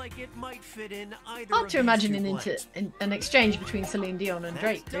sounds like it might fit in either. Hard of to these imagine two an, blanks. an exchange between Celine Dion and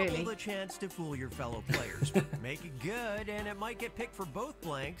Drake, That's really. double the chance to fool your fellow players. Make it good, and it might get picked for both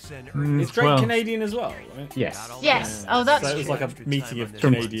blanks. And Is Drake Canadian as well, right? Yes. Yes. Oh, that's So it was true. like a meeting of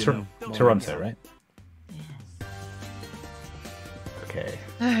From Canadian... Toronto, right? Okay.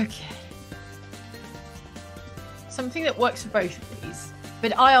 Okay. Something that works for both of these.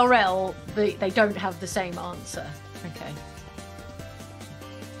 But IRL, they don't have the same answer. Okay.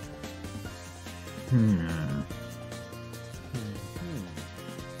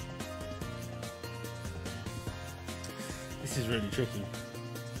 This is really tricky.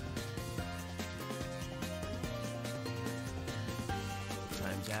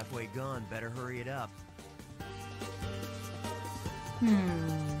 time's halfway gone. Better hurry it up.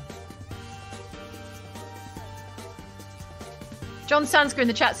 John Sansker in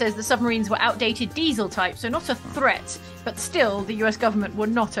the chat says the submarines were outdated diesel type, so not a threat, but still the US government were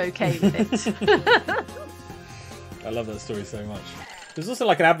not okay with it. I love that story so much. There's also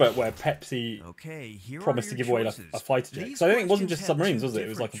like an advert where Pepsi promised to give away like a fighter jet. So I think it wasn't just submarines, was it? It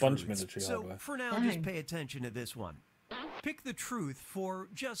was like a bunch of military hardware. For now, just pay attention to this one. Pick the truth for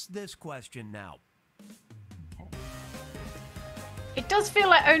just this question now. It does feel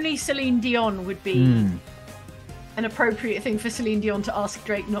like only Celine Dion would be an appropriate thing for Celine Dion to ask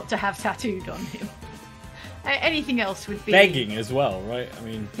Drake not to have tattooed on him. Anything else would be... Begging as well, right? I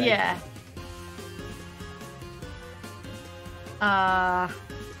mean, begging. Yeah.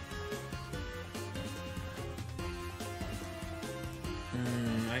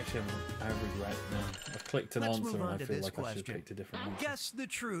 Actually, I regret now. I've clicked an Let's answer move and on I to feel this like I should have question. picked a different answer. Guess the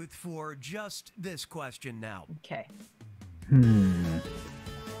truth for just this question now. Okay.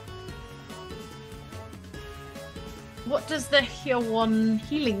 What does the Hyewon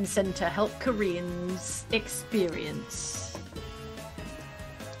Healing Center help Koreans experience?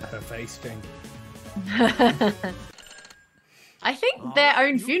 Her face thing. I think their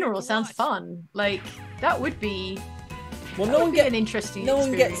own funeral sounds fun. Like, that would be... Well, that no would one be gets an interesting no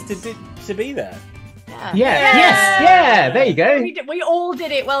one experience. gets to be there. Yeah. Yes, yeah, there you go. We all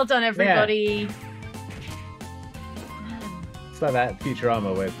did it. Well done, everybody. It's like that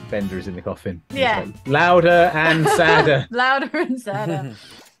Futurama where Bender is in the coffin. It's Yeah. like, louder and sadder. Louder and sadder.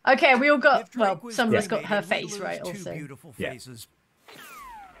 Okay, we all got... If Drake Well, was some of us got cremated, her we'd face lose right two also. beautiful Yeah. faces.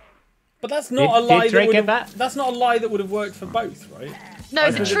 But that's not a Did lie. Drake That get would that? That's not a lie that would have worked for both, right? No,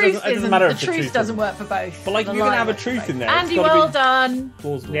 the It truth doesn't isn't. matter The if the truth truth doesn't doesn't. work for both. But like, The you're gonna lie have a works truth for in both. there. It's Andy, gotta be well done.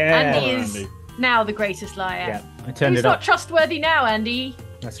 plausible. Yeah. Andy Well done, is Andy. now the greatest liar. Yeah, I turned He's it not up. trustworthy now, Andy.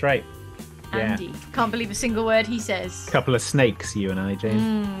 That's right. Yeah. Andy. Can't believe a single word he says. Couple of snakes, you and I,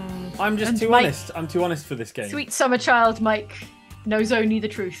 James. I'm just And too Mike- honest. I'm too honest for this game. Sweet summer child Mike knows only the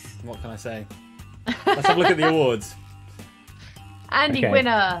truth. What can I say? Let's have a look at the awards. Andy, Okay.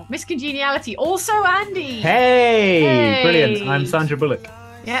 winner. Miss Congeniality. Also Andy. Hey, Hey. brilliant. I'm Sandra Bullock.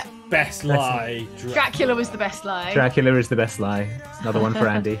 Yeah. Best lie. Dracula was the best lie. Dracula is the best lie. It's another one for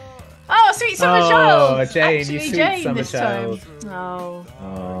Andy. Oh, sweet summer Oh, child. Jane, you Actually, sweet Jane summer this child. time. Oh.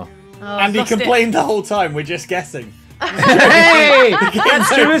 Oh. Andy lost it. complained the whole time. We're just guessing. Hey,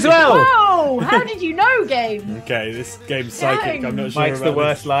 that's true as well. Whoa! How did you know, game? Okay, this game's psychic. I'm not sure Mike's about the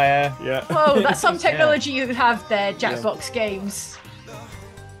worst liar. this. Yeah. Whoa, that's some technology you have there, Jackbox Games.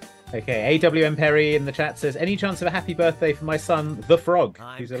 Okay, AWM Perry in the chat says, any chance of a happy birthday for my son, the Frog,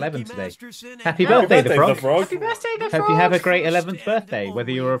 who's 11 today? Happy Oh. birthday, the Frog. Happy birthday, the Hope frog. you have a great 11th birthday,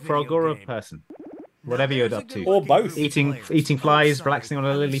 whether you're a frog or a person. Whatever you're up to. Or both. Eating flies, relaxing on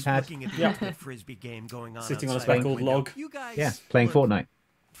a lily pad. Yeah. Frisbee game going on Sitting on a outside the speckled window. log. You guys Yeah, playing look Fortnite.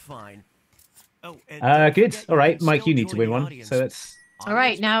 Fine. Good. All right, Mike, you need to win one. So that's... All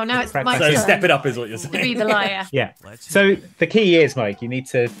right, now it's Mike's So turn step it up is what you're saying. to be the liar. Yeah. So the key is, Mike, you need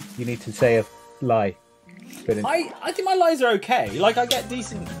to say a lie. I think my lies are okay. Like, I get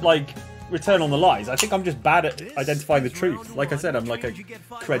decent, like, return on the lies. I think I'm just bad at identifying the truth. Like I said, I'm like a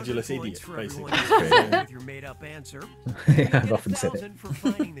credulous idiot, basically. Yeah, I've often said it.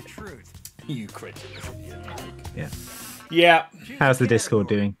 You credulous idiot. Yeah. Yeah. How's the Discord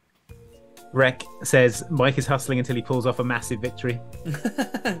doing? Rec says Mike is hustling until he pulls off a massive victory.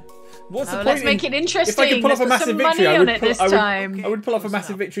 What's the point? Let's make it interesting. If I could pull off a massive victory, I would pull off a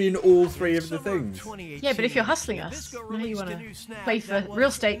massive victory in all 3 of the things. Yeah, but if you're hustling us, now you want to play for real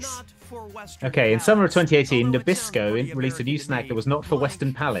stakes. Okay, in summer of 2018, Nabisco released a new snack that was not for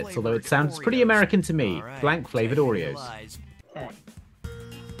Western palates, although it sounds pretty American to me. Blank flavoured Oreos.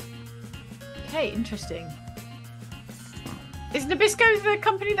 Okay, interesting. Is Nabisco the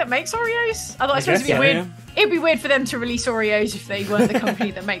company that makes Oreos? I thought it was supposed to be weird. Yeah. It'd be weird for them to release Oreos if they weren't the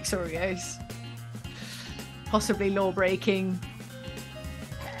company that makes Oreos. Possibly law breaking.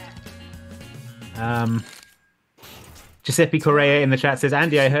 Giuseppe Correa in the chat says,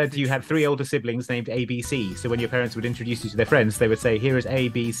 Andy, I heard you had 3 older siblings named ABC. So when your parents would introduce you to their friends, they would say, here is A,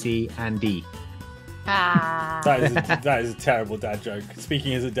 B, C, and D. Ah. That is a terrible dad joke.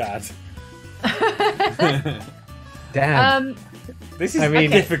 Speaking as a dad. Damn. This is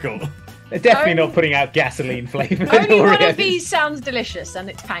difficult. They're definitely not putting out gasoline flavoured Only Oreos. one of these sounds delicious, and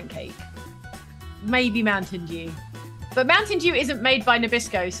it's pancake. Maybe Mountain Dew. But Mountain Dew isn't made by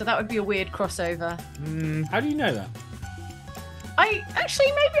Nabisco, so that would be a weird crossover. How do you know that? Maybe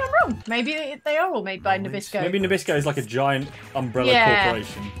I'm wrong. Maybe they are all made by Nabisco. Maybe Nabisco is like a giant umbrella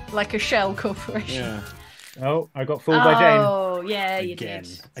corporation. Like a shell corporation. Yeah. Oh, I got fooled by Jane. Oh, yeah, you did.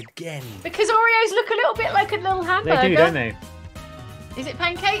 Again. Because Oreos look a little bit like a little hamburger. They do, don't they? Is it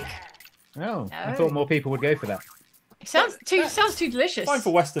pancake? Oh, no. I thought more people would go for that. It sounds too delicious. Fine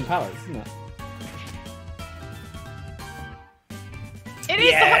for Western palates, isn't it? It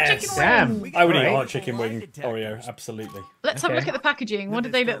is the hot chicken wing. I would eat a hot chicken wing Oreo, absolutely. Let's have a look at the packaging. What do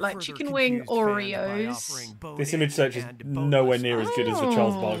they look like? Chicken wing Oreos. This image search is nowhere near as good as the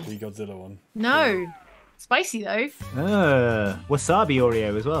Charles Barkley Godzilla one. No. Spicy though. Wasabi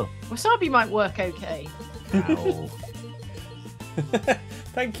Oreo as well. Wasabi might work okay. Ow.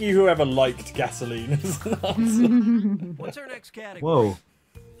 Thank you, whoever liked gasoline as an answer. What's our next category? Whoa.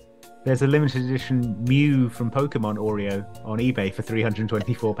 There's a limited edition Mew from Pokemon Oreo on eBay for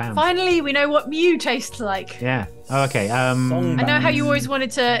 £324. Finally, we know what Mew tastes like. Yeah. Oh, okay. I know how you always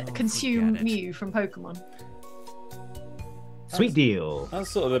wanted to consume Mew from Pokemon. Sweet deal.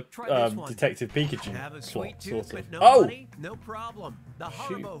 That's sort of the Detective Pikachu plot, sort of. Oh! No problem. The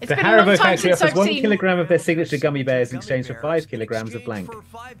Haribo factory offers 1 kilogram of their signature gummy bears in exchange for 5 kilograms of blank.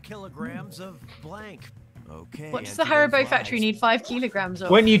 Okay. What does the Haribo factory need 5 kilograms of?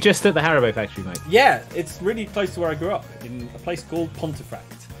 Weren't you just at the Haribo factory, mate? Yeah, it's really close to where I grew up, in a place called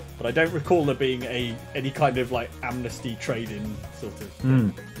Pontefract. But I don't recall there being any kind of like amnesty trade-in sort of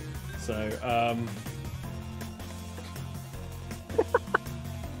thing. So,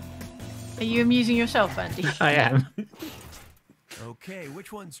 Are you amusing yourself, Andy? I am. Okay,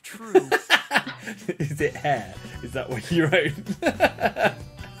 which one's true? Is it hair? Is that what you wrote?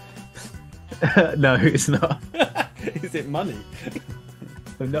 No, it's not. Is it money?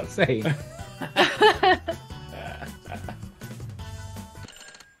 I'm not saying.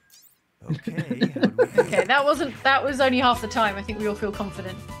 Okay, that was only half the time. I think we all feel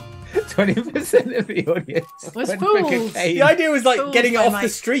confident. 20% of the audience was fooled. The idea was like getting it off the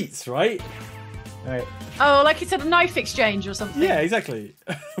streets, right? Right. Oh, like you said, a knife exchange or something. Yeah, exactly.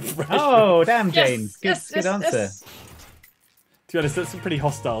 Oh, damn, Jane. Yes, good answer. Yes. To be honest, that's a pretty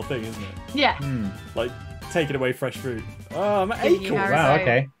hostile thing, isn't it? Yeah. Like taking away fresh fruit. Oh, I'm acorn. Wow,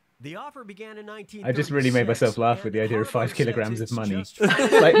 okay. The offer began in 1936. I just really made myself laugh with the idea of 5 kilograms of money.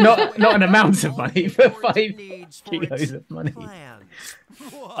 Like, not an amount of money, but 5 kilos of money.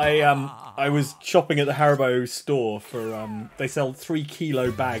 I was shopping at the Haribo store for they sell 3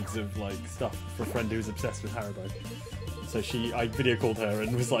 kilo bags of like stuff for a friend who's obsessed with Haribo. So I video called her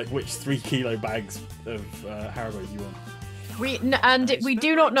and was like, which 3 kilo bags of Haribo do you want? We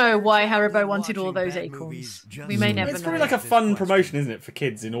do not know why Haribo wanted all those acorns. We may never know. It's probably like a fun promotion, isn't it, for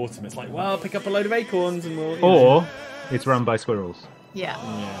kids in autumn? It's like, well, pick up a load of acorns and we'll... Or it's run by squirrels. Yeah.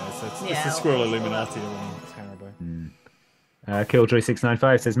 Yeah, so it's the Squirrel Illuminati around Haribo.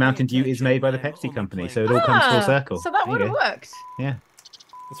 Killjoy695 says Mountain Dew is made by the Pepsi company, so it all comes full circle. So that would have worked. Yeah.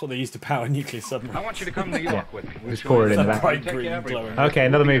 That's what they used to power nuclear submarines. I want you to come to New York with me. Just pour it in the back. Bright green glowing. Okay,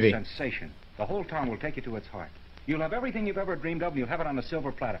 another movie. Sensation. The whole town will take you to its heart. You'll have everything you've ever dreamed of, and you'll have it on a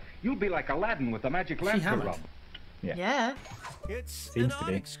silver platter. You'll be like Aladdin with the magic lamp to hammered? rub. Yeah. Seems to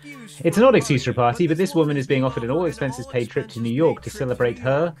be. It's an odd excuse for a party, but this woman is being offered an all-expenses-paid trip to New York to celebrate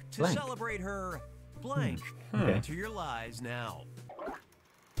her blank. Okay. Enter your lies now.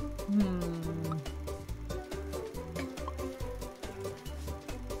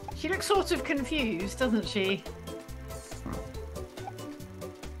 She looks sort of confused, doesn't she?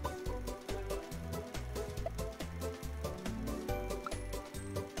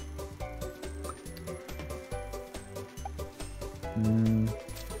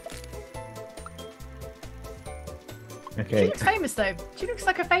 She Okay. looks famous though. She looks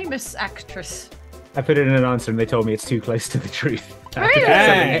like a famous actress. I put it in an answer and they told me it's too close to the truth. I have to pick Really?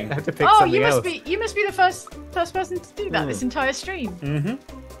 something- I have to pick Oh, something you must else. be the first person to do that this entire stream.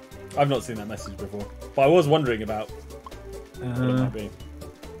 I've not seen that message before, but I was wondering about what it might be.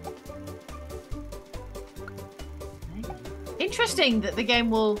 Interesting that the game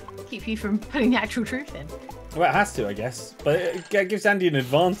will keep you from putting the actual truth in. Well, it has to, I guess, but it gives Andy an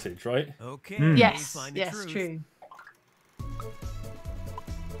advantage, right? Okay. Yes, find the yes, truth. true.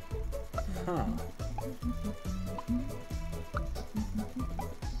 Huh.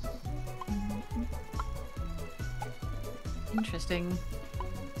 Interesting.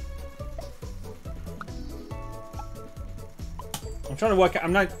 I'm trying to work out.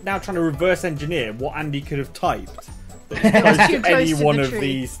 I'm now trying to reverse engineer what Andy could have typed that is close Too to close any to one the of truth.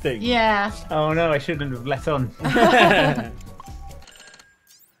 these things. Yeah. Oh no, I shouldn't have let on.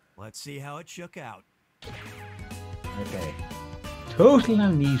 Let's see how it shook out. Okay. Total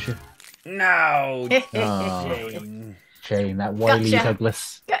amnesia. No. Oh, Jane. shame, that wily Gotcha.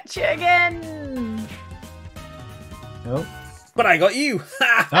 Douglas. Gotcha again. Oh. But I got you.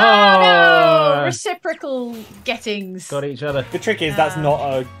 Oh, no! Oh! Reciprocal gettings. Got each other. The trick is that's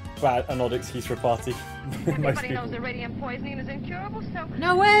not an odd excuse for a party. Most Everybody people. knows that radium poisoning is incurable, so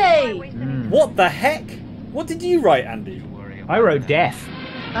No way. why waste any What the heck? What did you write, Andy? I wrote death,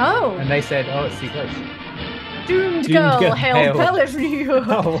 Oh, and they said, "Oh, it's too close." doomed Doomed girl, girl, hail hail. Bellevue.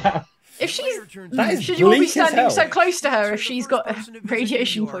 Oh wow! If she's, That is should you all be bleak as standing hell. so close to her if she's got Person to visit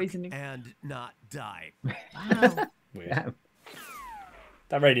radiation New York poisoning? and not die. Wow. Weird. Yeah.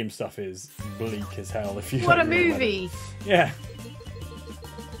 That radium stuff is bleak as hell. If you What a don't read about movie. it. Yeah.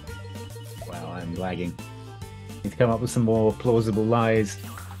 Wow, I'm lagging. Need to come up with some more plausible lies.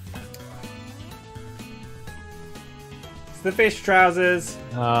 It's the fish trousers.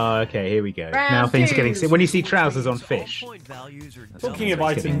 Oh, okay, here we go. Round Now things are two. getting. When you see trousers on fish, Point values are Talking of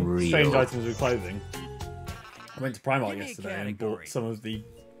It's getting items, real. strange items with clothing. I went to Primark Give me a yesterday and category. bought some of the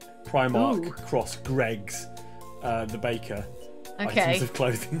Primark Ooh. cross Greg's, the baker, Okay. items of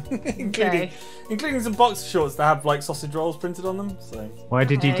clothing, Okay. including some boxer shorts that have like sausage rolls printed on them. So why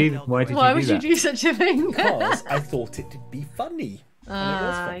did you Okay. do? Why did Why you would do you that? do such a thing? because I thought it'd be funny.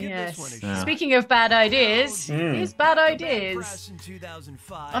 Ah, Give yes. this one a Yeah. shot. Speaking of bad ideas, Mm. here's bad Press ideas. in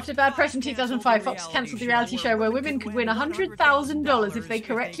 2005, After bad press in 2005, Fox cancelled the reality show where women could win $100,000 if they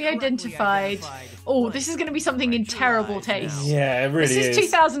correctly identified. Oh, this is going to be something in terrible taste. Yeah, it really This is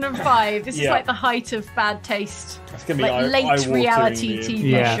 2005. This is Yeah. like the height of bad taste. It's gonna be Like late eye-wateringly reality TV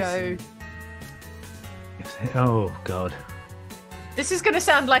Yeah. show. Oh God. This is going to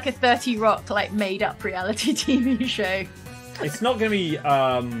sound like a 30 Rock, like made up reality TV show. It's not going to be.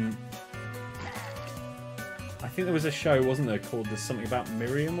 I think there was a show, wasn't there, called "There's Something About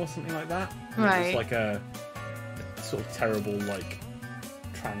Miriam" or something like that. And It Right. was like a sort of terrible, like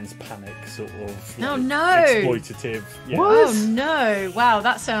trans panic sort of. Oh, like, no. Exploitative. Yeah, What? Oh no! Wow,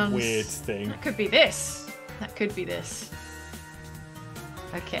 that sounds weird thing. That could be this. That could be this.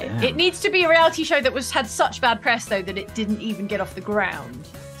 Okay. Damn. It needs to be a reality show that had such bad press though that it didn't even get off the ground.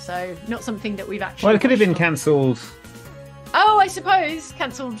 So not something that we've actually. Well, it could have been watched on. cancelled. Oh, I suppose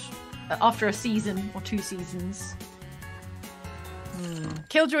cancelled after a season or 2 seasons.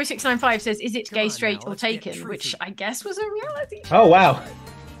 Killjoy695 says, "Is it Come gay, on straight, now, or let's get taken?" truthy. Which I guess was a reality show. Oh wow.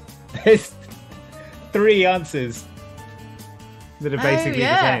 There's 3 answers that are basically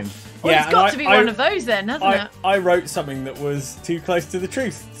yeah. the same. Well, Yeah, it's and got to be one of those then, hasn't I, it? I wrote something that was too close to the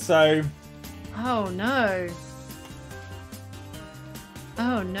truth, so Oh no.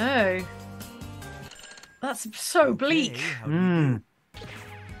 Oh no. That's so bleak. Okay, how do you do?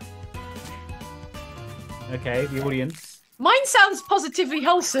 Okay, the audience. Mine sounds positively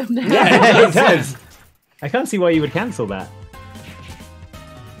wholesome now. Yeah, it does. I can't see why you would cancel that.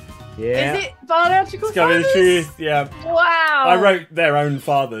 Yeah. Is it biological it's gotta be the fathers? truth. Yeah, Wow. I wrote their own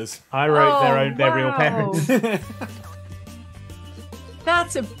fathers. I wrote Oh, their real wow. parents.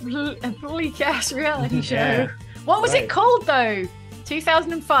 That's a bleak ass reality show. Yeah. What was Right. it called though?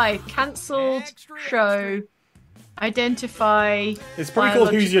 2005 cancelled Extra, show. Identify. It's probably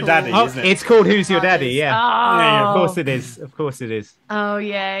called Who's Your Daddy, Oh, isn't it? it's called Who's Your Daddy, yeah. Oh. Of course it is. Of course it is. Oh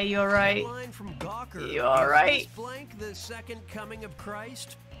yeah, you're right. Line from Gawker. You are right. Is this blank the second coming of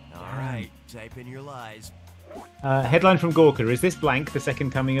Christ? All right, type in your lies. Headline from Gawker. Is this blank the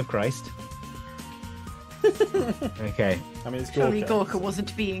second coming of Christ? Okay. I mean, it's Surely Gorka. Gorka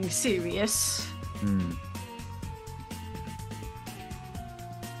wasn't being serious. Hmm.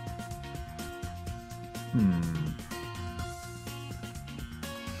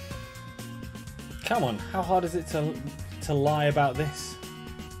 Come on, how hard is it to lie about this?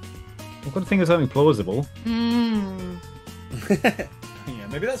 I've got to think of something plausible. Yeah,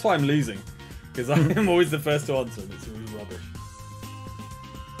 maybe that's why I'm losing. Because I'm always the first to answer and it's always rubbish.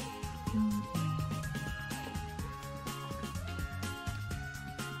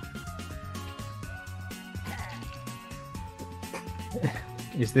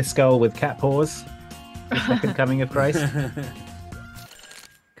 Is this skull with cat paws the second coming of Christ?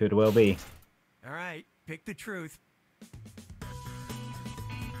 Could well be. All right, pick the truth.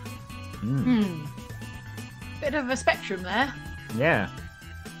 Bit of a spectrum there. Yeah.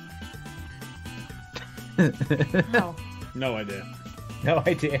 Oh. No idea. No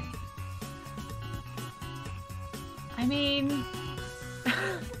idea. I mean,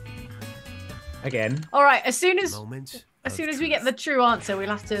 Again. all right. As soon as Moment. we get the true answer, we'll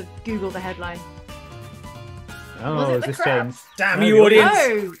have to Google the headline. Oh, Was it is the this crab? James? Damn No, you, the audience!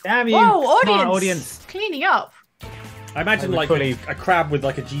 Oh, Damn you! whoa, smart audience! audience! Cleaning up. I imagine I would like fully- a crab with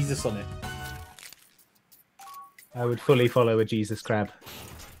like a Jesus on it. I would fully follow a Jesus crab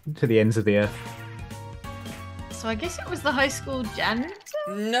to the ends of the earth. So I guess it was the high school janitor.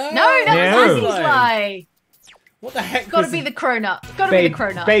 No, No, that was No. Andy's lie. What the heck? Got to was be it? the cronut. Got to be the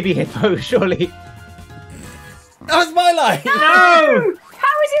cronut. Baby hippo, surely. That was my lie. No!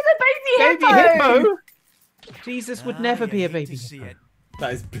 How is it the baby Baby hippo? hippo? Jesus would never be a baby See hippo. it.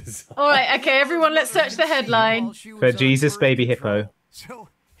 That is bizarre. All right, okay, everyone, let's search the headline. While she was For on Jesus, birth baby control. hippo. So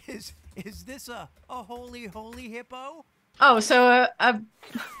is this a holy hippo? Oh, so a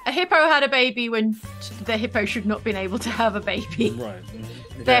hippo had a baby when the hippo should not have been able to have a baby. Right.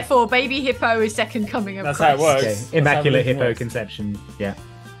 Okay. Therefore, baby hippo is second coming of That's how it Christ. works. Okay. That's how Immaculate everything hippo works. conception. Yeah.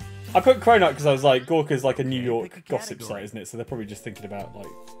 I put Cronut because I was like, Gorka's like a New York pick a gossip category. site, isn't it? So they're probably just thinking about like,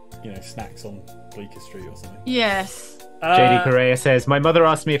 you know, snacks on Bleecker Street or something. Yes. JD Correa says, my mother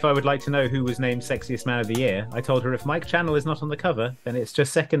asked me if I would like to know who was named Sexiest Man of the Year. I told her if Mike Channel is not on the cover, then it's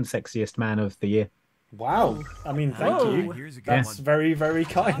just second sexiest man of the year. Wow. I mean, thank Whoa. you. Here's a good That's one. very, very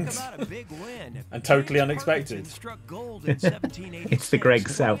Talk kind. about a big win. And totally James unexpected. Parkinson struck gold in 1786 It's the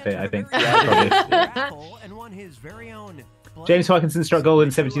Greg's when he outfit, I entered think. a very Probably. specific raffle and won his very own James Parkinson struck gold in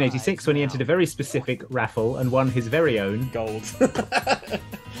 1786 when he entered a very specific raffle and won his very own. Gold.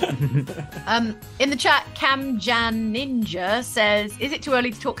 In the chat, Cam Jan Ninja says, "Is it too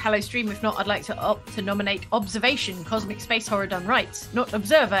early to talk Hello Stream? If not, I'd like to nominate Observation, Cosmic Space Horror done right, not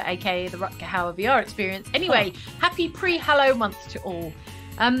Observer, aka the Rutger Hauer VR experience. Anyway, happy pre-Hello month to all.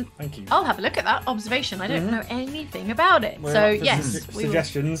 Thank you. I'll have a look at that Observation. I don't know anything about it, We're so up for yes, some we will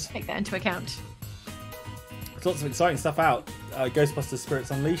suggestions. take that into account. There's lots of exciting stuff out. Ghostbusters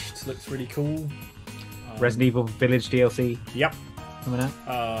Spirits Unleashed looks really cool. Resident Evil Village DLC Yep. coming out.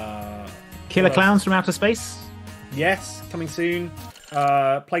 what Killer else? Clowns from Outer Space. Yes, coming soon.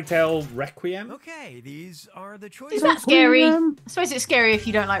 Plague Tale Requiem. Okay, these are the choices. Is that scary? I suppose it's scary if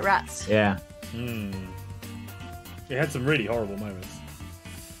you don't like rats. Yeah. It had some really horrible moments.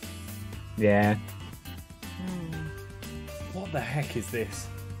 Yeah. What the heck is this?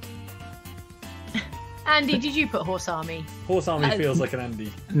 Andy, did you put Horse Army? Horse Army feels like an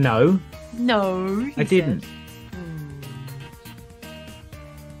Andy. No, No, he I didn't. said.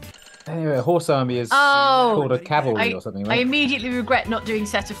 Anyway, Horse Army is Oh, called a cavalry I, or something, I right? immediately regret not doing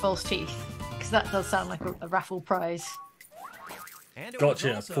Set of False Teeth because that does sound like a raffle prize. And it was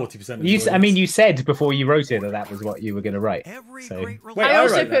Gotcha. also 40%. You said before you wrote it that was what you were going to write. every So- great Wait, I I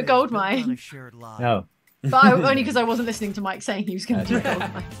also wrote put that. Goldmine, on a shared lie. Oh, but only because I wasn't listening to Mike saying he was going to do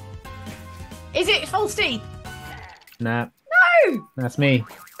Goldmine. Is it False Teeth? nah, No! that's me.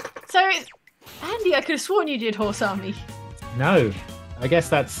 So it's... Andy, I could have sworn you did Horse Army. No, I guess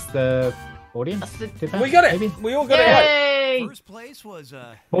that's the audience. That's the- Did that, We got it. maybe? We all got it right. Yay! First place was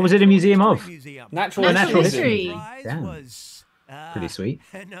What was it a museum of? museum. Natural Natural history. history. Prize Damn. was, Pretty sweet.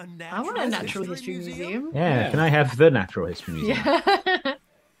 I want a natural history museum. Yeah, Yeah. can I have the Natural History Museum? Yeah.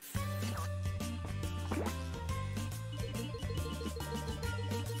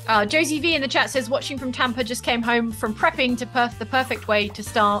 Josie V in the chat says, watching from Tampa, just came home from prepping to Perth, the perfect way to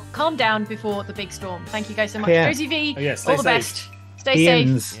start. Calm down before the big storm. Thank you guys so much. Yeah. Josie V, Oh, yeah, stay all the safe. best. Stay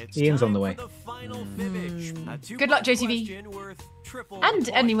safe. Ian's on the way. Good luck, JCV. And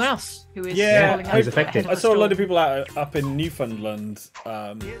anyone else who is falling who's over affected. ahead I of saw a the lot of storm. people up in Newfoundland,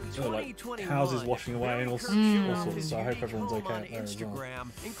 like houses washing away and all sorts. So I hope everyone's okay out there as well.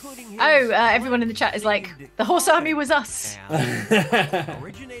 Oh, everyone in the chat is like, the horse army was us.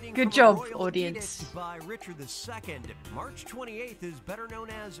 Good job, audience.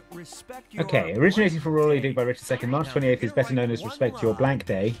 Okay, originating from Royal Edict by Richard II, March 28th is better known as Respect Your Blank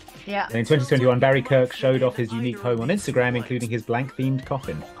Day. Yeah. And in 2021, Barry Kirk showed off his unique home on Instagram, including his blank-themed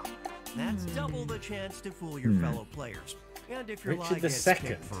coffin. That's double the chance to fool your fellow players. And if your lie Richard gets II.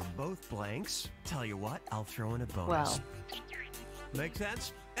 picked for both blanks, tell you what, I'll throw in a bonus. Well. Make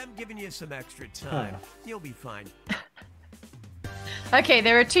sense? I'm giving you some extra time. You'll be fine. Okay,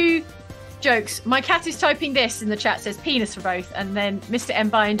 there are two jokes. My cat is typing this in the chat, says penis for both, and then Mr. M.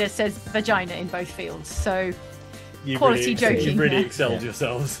 Binder says vagina in both fields. So, quality joking. You really there. excelled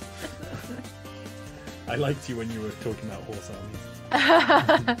yourselves. I liked you when you were talking about horse armies.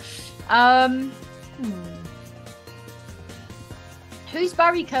 Who's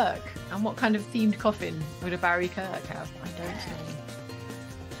Barry Kirk? And what kind of themed coffin would a Barry Kirk have? I don't know.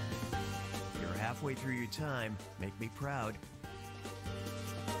 You're halfway through your time. Make me proud.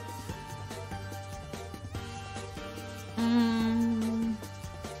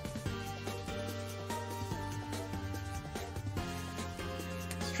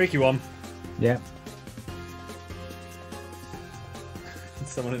 It's a tricky one. Yeah.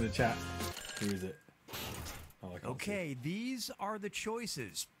 Someone in the chat. Who is it? Oh, I can't Okay, these are the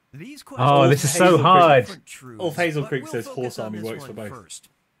choices. These Oh, questions this is so Hazel hard. Ulf Hazel Creek We'll says focus horse on army this works for one both. first.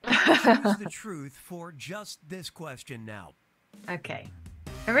 Choose the truth for just this question now. Okay.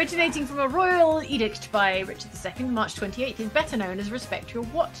 Originating from a royal edict by Richard II, March 28th, is better known as Respect Your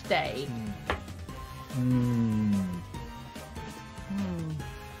What Day?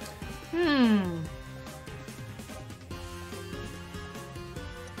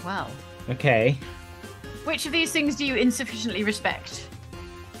 Well, Okay. which of these things do you insufficiently respect?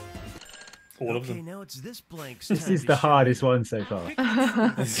 All of Okay, them. now it's this blank's This time is to the shine. hardest one so far.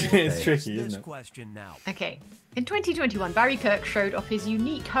 It's tricky, This isn't it? question now. Okay. In 2021, Barry Kirk showed off his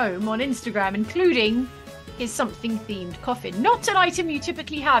unique home on Instagram, including his something-themed coffin. Not an item you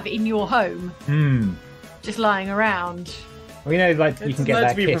typically have in your home, just lying around. Well, you know, like you can get meant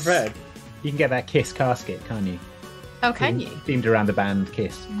that to be Kiss. prepared. You can get that Kiss casket, can't you? Oh, can you? Themed around the band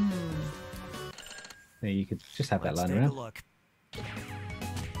Kiss. Yeah, you could just have that Let's lying take a around. look.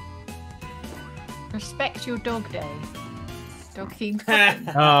 Respect your dog day. Dog themed coffin.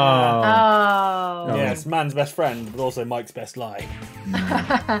 Oh. Oh. Yes, man's best friend, but also Mike's best lie.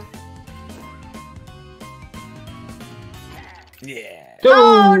 Yeah.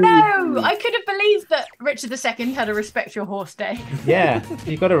 Oh no! I could have believed that Richard II had a respect your horse day. Yeah,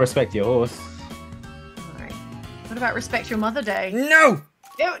 you got to respect your horse. Alright. What about respect your mother day? No!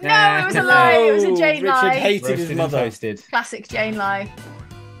 No, it was a lie. It was a Jane Richard lie. hated Roasted his and mother. toasted. Classic Jane lie.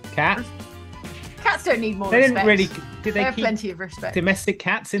 Cat? Cats don't need more They respect. didn't really. Did They they have keep plenty of respect. domestic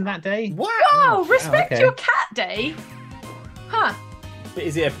cats in that day? What? Oh, respect okay. your cat day? Huh. But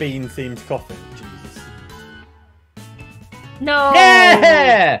is it a bean themed coffin? Jesus. No.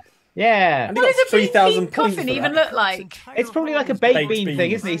 Yeah! Yeah! And he What got does a bean 3,000 themed points coffin for even that. look like? It's probably like a baked Baked bean beans.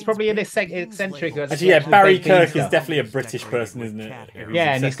 thing, isn't it? He's probably an eccentric. Actually, yeah, Barry baked bean Kirk is stuff. definitely a British person, isn't it? Who's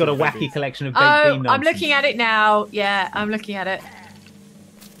Yeah, and he's got a obsessed with wacky beans. collection of baked Oh, bean I'm nonsense. looking at it now. Yeah, I'm looking at it.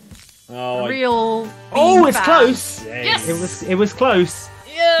 Oh, Real. Oh, bean it's fan. close! Yes. It was close.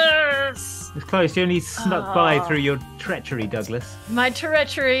 Yes. It was close. You only snuck by through your treachery, Douglas. My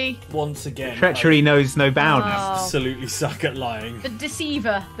treachery. once again, Treachery knows no bounds. I absolutely suck at lying. The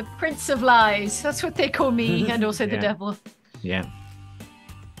deceiver, the prince of lies. That's what they call me, and also the Yeah. devil. Yeah.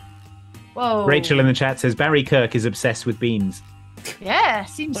 Whoa. Rachel in the chat says Barry Kirk is obsessed with beans. Yeah,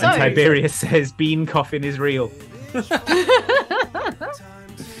 seems so. And Tiberius says bean coffin is real.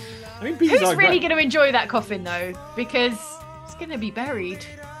 I mean, beans Who's are really great. going to enjoy that coffin though? Because it's going to be buried,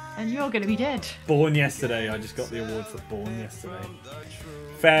 and you're going to be dead. Born yesterday. I just got the award for Born yesterday.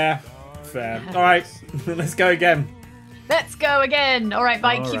 Fair. All right, let's go again. Let's go again. All right,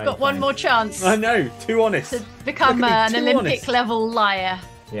 Mike, All you've right, got one fine. more chance I know. Too honest. to become Look at an me, too Olympic honest. level liar.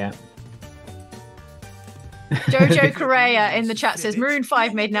 Yeah. Jojo Correa in the chat says Maroon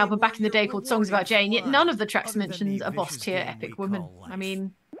 5 made an album back in the day called Songs About Jane, yet none of the tracks mentioned a boss tier epic woman. I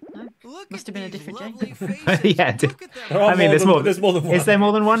mean, no, must have been a different Jane. Yeah. There are I mean, there's more. There's more than one. Is there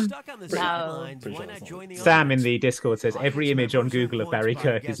more than one? No. Sam in the Discord says every image on Google of Barry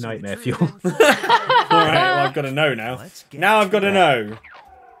Kirk is nightmare fuel. All right, well, I've got to know now. Now I've got to know.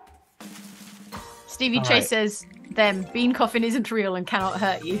 Stevie All Chase right. says Them. Bean Coffin isn't real and cannot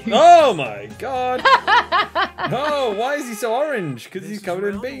hurt you. Oh my god! Oh, why is he so orange? Because he's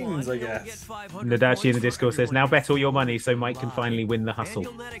covered in beans, I guess. Nadachi in the Discord says, now bet all your money so Mike can finally win the hustle.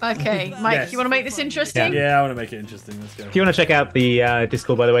 Okay, Mike, Yes. you want to make this interesting? Yeah, I want to make it interesting. Let's go. If you want to check out the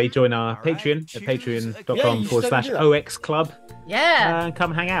Discord, by the way, join our Patreon at Yeah, you should patreon.com/OX Club. Yeah. And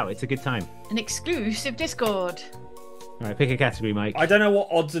come hang out. It's a good time. An exclusive Discord. All right, pick a category, Mike. I don't know what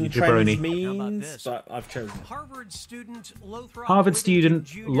odds and You trends jabroni. means, but I've chosen it. Harvard student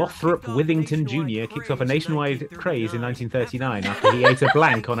Lothrop Withington Jr. kicks off a nationwide craze in 1939 after he ate a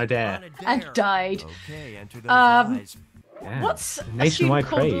blank on a dare. And died. Okay, enter those Um, lies. Yeah. What's a nationwide student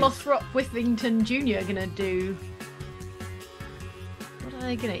called craze? Lothrop Withington Jr. gonna do? What are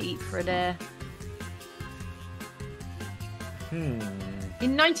they gonna eat for a dare? In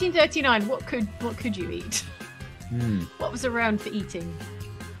 1939, what could you eat? What was around for eating?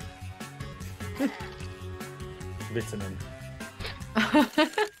 Vitamin. A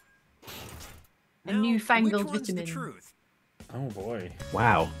newfangled Which one's the vitamin. truth? Oh boy.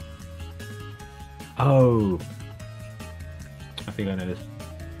 Wow. Oh. I think I know this.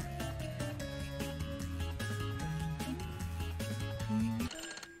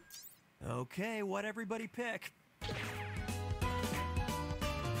 Okay, what everybody pick?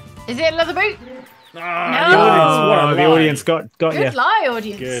 Is it a leather boot? Ah, No. the audience. What a the lie. audience got Good you. lie,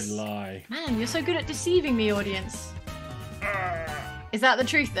 audience. Good lie. Man, you're so good at deceiving me, audience. Is that the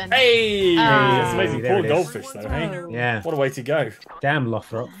truth then? Hey! That's amazing. There Poor it is. goldfish, though, hey? Yeah. What a way to go. Damn,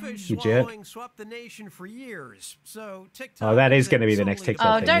 Lothrop. Fish You jerk. swallowing swept the nation for years. So TikTok. Oh, that is said gonna be the it's next only TikTok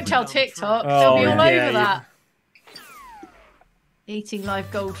Oh, thing, don't isn't tell it? TikTok. Oh, They'll be all yeah, over yeah. that. Eating live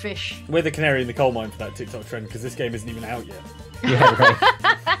goldfish. We're the canary in the coal mine for that TikTok trend because this game isn't even out yet. Yeah,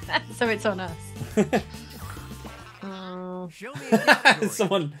 right. So it's on us. Oh. Show me a category.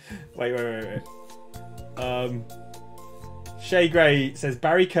 Someone. Wait. Shay Gray says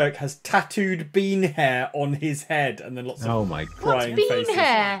Barry Kirk has tattooed bean hair on his head, and then lots of Oh my. crying bean faces.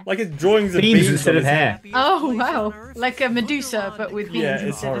 hair? Like it's drawings of Beans beans instead on of his hair. head. Oh, wow. Like a Medusa, but with beans Yeah, it's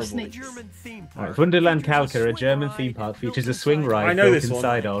instead horrible. of snakes. German theme Right, park. Wonderland Calca, a German theme park, features a swing ride I know built this one.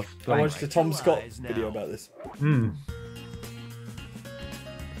 inside of. I blank. watched a Tom Scott video about this.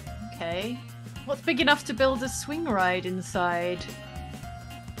 Okay. What's big enough to build a swing ride inside?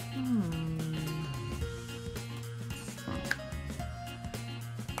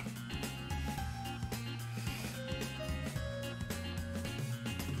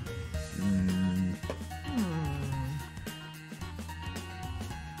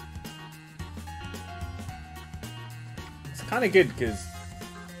 It's kind of good because,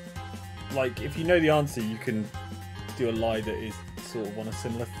 like, if you know the answer, you can do a lie that is sort of on a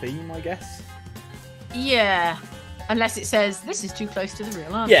similar theme, I guess. Yeah. Unless it says, this is too close to the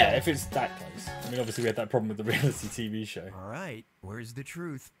real answer. Yeah, if it's that close. I mean, obviously we had that problem with the reality TV show. All right, where's the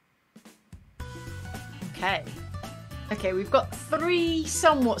truth? Okay. Okay, we've got 3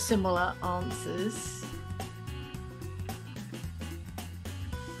 somewhat similar answers.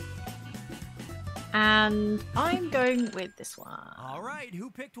 And I'm going with this one. All right,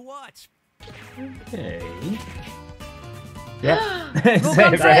 who picked what? Okay. Yeah. We'll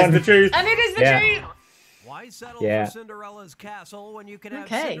Same come That is one. the truth. And it is the Yeah. truth! Why settle Yeah. for Cinderella's castle when you can have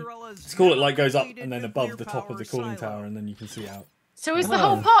Okay. Cinderella's It's cool. It like goes up completed and then nuclear above the top of the power cooling silo? tower, and then you can see out. So is the Oh,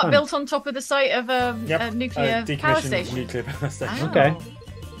 whole park fun. built on top of the site of a Yep. nuclear power Decommissioned station? nuclear power station. Wow. Okay.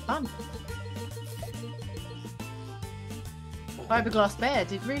 Fun. Fiberglass Bear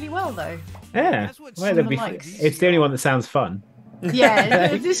did really well though. Yeah. That's what Well, that'd be someone f- likes. it's the only one that sounds fun. Yeah,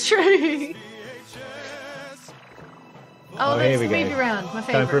 it is true. Oh, here there's we the go. movie round, my Time for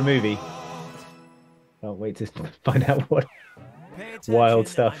a favourite. movie. Can't wait to find out what Pay attention, Wild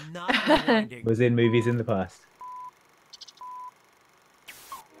stuff. I'm not rewinding. was in movies in the past.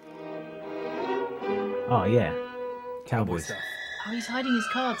 Oh yeah, Cowboy Cowboys. stuff. Oh, he's hiding his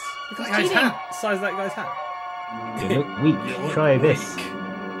cards. That He's guy's cheating. hat. Size of that guy's hat. You look weak. Try this.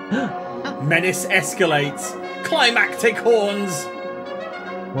 Menace escalates. Climactic horns.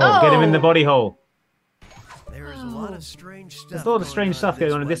 Whoa, get him in the body hole. There is a lot of strange stuff. There's a lot of strange stuff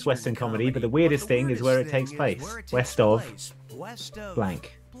going on in this Western Western comedy, but the weirdest thing is where it takes place. West of West of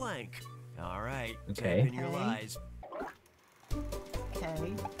blank. blank. All right. Okay. type in your Okay. lies.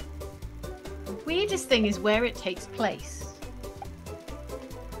 Okay. The weirdest thing is where it takes place.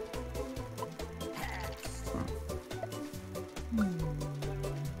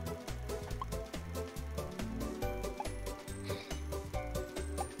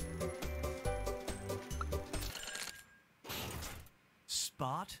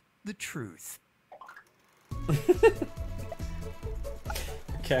 Spot the truth.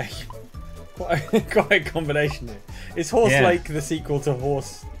 Okay. Quite a combination here. Is Horse Yeah. Lake the sequel to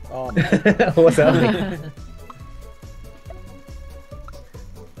Horse Army? What's that?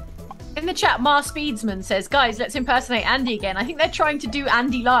 In the chat, Mar Speedsman says, "Guys, let's impersonate Andy again. I think they're trying to do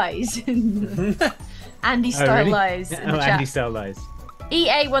Andy lies." Andy style really? lies in the chat. Andy style lies.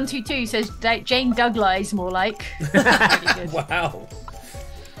 EA122 says Jane Doug lies more like. Really good. Wow.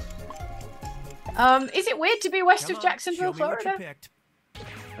 Is it weird to be west Come of on, Jacksonville, show me what you Florida? picked.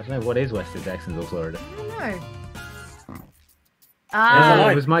 I don't know what is west of Jacksonville, Florida. I don't know. a Ah,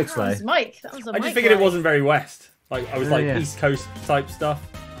 lie. It was Mike's that lie. was Mike. That was a I Mike just figured it lie. wasn't very west. Like I was Oh, like yeah. East Coast type stuff.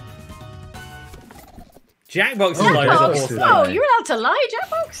 Jackbox is Oh, like Jackbox. Horse Jackbox. Lake. Oh, you're allowed to lie,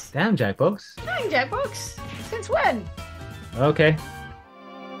 Jackbox? Damn, Jackbox. Dang, Jackbox. Since when? Okay.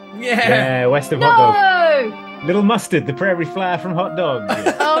 Yeah. Yeah, west of Hot Dog. No! Little Mustard, the prairie flower from Hot Dog.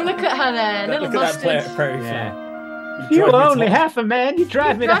 Oh, look at her there. Little Look at mustard. that prairie Yeah. flower. You drive were me only to- half a man, you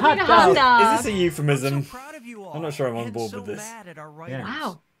drive me to Drive me Hot to Hot Dog. Dog. Is this a euphemism? I'm so proud of you all. I'm not sure I'm on And board so with this. mad at our Yeah. writers.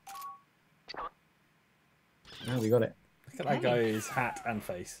 Wow. Oh, we got it. Look at that guy's hat and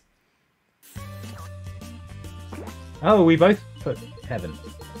face. Oh, we both put heaven.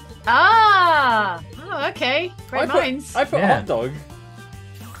 Ah! Oh, okay. Great minds. I put Yeah. hot dog.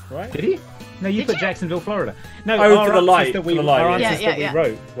 Right? Did he? No, you Did put you? Jacksonville, Florida. No, Oh, our for the answers light, that for the light, our yeah. answers Yeah, that yeah, we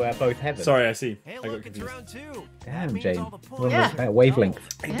wrote were both heaven. Sorry, I see. Hey, I got look, it's confused. round two. Damn, That means Jane. all the points We're on Yeah. the same wavelength.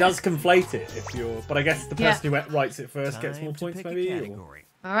 It Yeah. does conflate it if you're, but I guess the Yeah. person who writes it first gets Time more to points, pick a maybe. Or... category.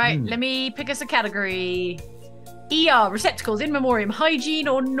 All right, let me pick us a category. ER, receptacles, in memoriam, hygiene,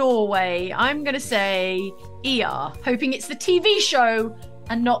 or Norway. I'm going to say ER, hoping it's the TV show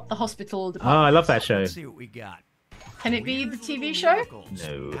and not the hospital Oh, department. I love that show. Let's see what we got. Can it be the Weird TV little show? miracles.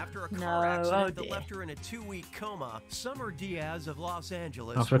 No. After a No, car accident oh that dear. left her in a 2-week coma, Summer Diaz of Los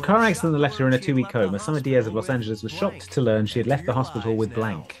Angeles. After a was car accident that shocked left her in a to learn she 2-week had left coma, the Summer Diaz of Los hospital Angeles was with shocked blank. to learn she had left the Your hospital lives with now.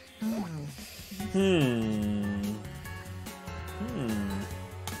 blank.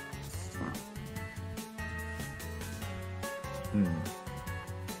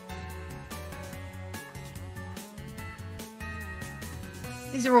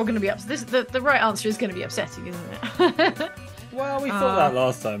 These are all going to be the right answer is going to be upsetting, isn't it? Well, we thought that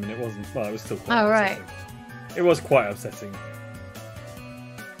last time and it wasn't. Well, it was still quite Oh, right. upsetting. It was quite upsetting.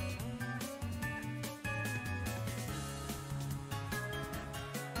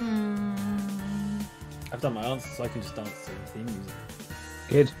 I've done my answer, so I can just dance to the theme music.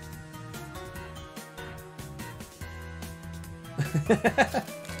 Good.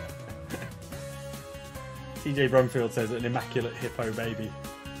 TJ Brumfield says an immaculate hippo baby,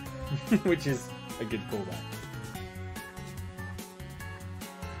 which is a good callback.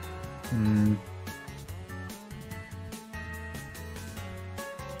 Hmm.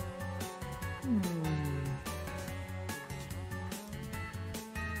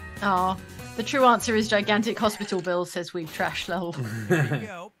 Oh, the true answer is gigantic hospital bill, says Weeb Trash Lol. There you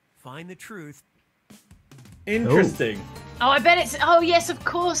go. Find the truth. Interesting. Oh, I bet it's. Oh, yes, of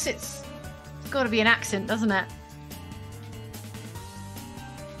course. It's got to be an accent, doesn't it?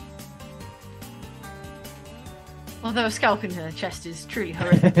 Although a scalp in her chest is truly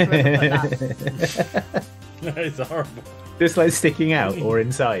horrific. Whoever put that. It's horrible. Just like sticking out or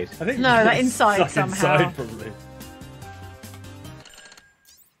inside. I think No, like it's inside stuck somehow. Inside, probably.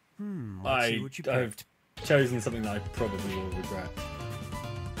 Let's see what you I've picked. chosen something that I probably will regret.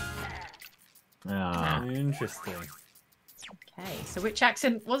 Ah. Interesting. Okay, so which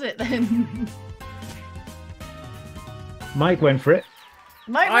accent was it then? Mike went for it.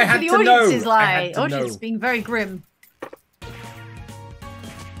 Might I went for had the to know. audience's I lie. had to Audience know. being very grim.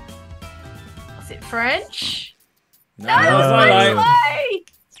 Was it French? No, No, it was that's my Mike's lie. lie.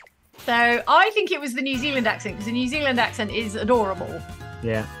 So I think it was the New Zealand accent because the New Zealand accent is adorable.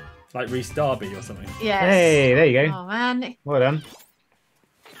 Yeah. Like Reese Darby or something. Yes. Hey, there you go. Oh man. Well done.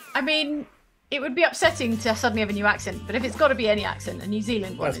 I mean, it would be upsetting to suddenly have a new accent, but if it's got to be any accent, a New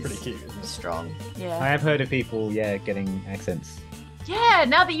Zealand one That's is pretty cute, isn't it? strong. I Yeah. have heard of people, getting accents. Yeah.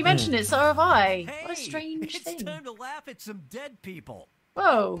 Now that you mention it, so have I. Hey, What a strange it's thing. time to laugh at some dead people.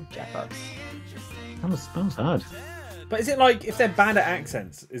 Whoa, Jackbox. That was hard. But is it like, if they're bad at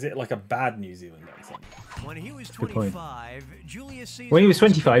accents, is it like a bad New Zealand accent? When he was Good point. 25, Julius Caesar When he was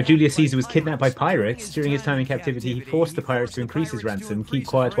 25, kidnapped Julius by Caesar was kidnapped by pirates. During During his time in captivity, he forced the pirates to increase his ransom, keep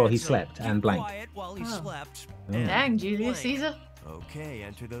quiet while he slept, and blank. Quiet while he slept. Dang, Julius Blank. Caesar. Okay,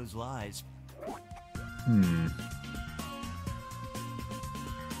 enter those lies. Hmm.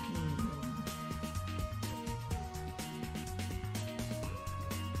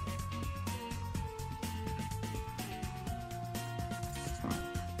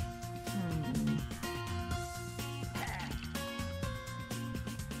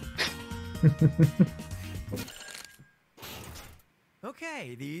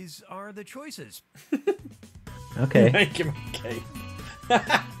 Okay, these are the choices. Okay. Make him a cake.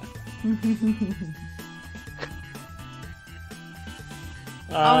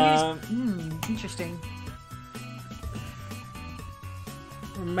 Interesting.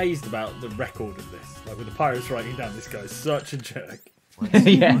 I'm amazed about the record of this. Like with the pirates writing down, this guy's such a jerk.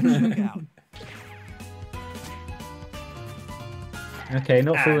 Yeah. Look out. Okay,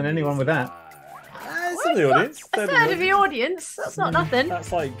 not fooling anyone with that. Some of the audience. A third of the audience. That's not nothing.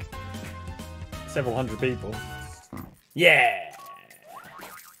 That's like several hundred people. Yeah.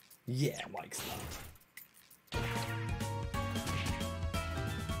 Yeah, Mike's.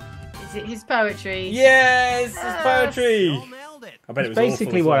 Is it his poetry? Yes, it's poetry. Y'all nailed it. I bet it was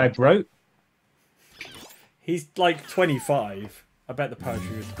Basically awful what I as well. wrote. He's like 25. I bet the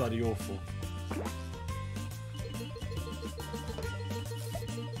poetry was bloody awful.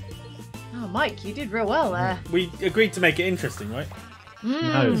 Oh, Mike, you did real well there. We agreed to make it interesting, right?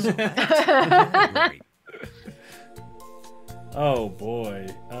 No. Great. Oh boy.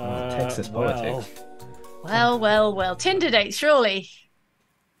 Texas politics. Well. Tinder dates, surely.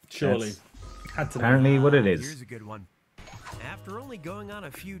 Surely. That's Had to know. apparently what it Here's is. a good one. After only going on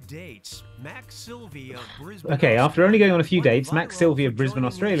a few dates, Max Sylvie of Brisbane. Okay, after only going on a few went dates, Max viral Sylvia for of Brisbane, joining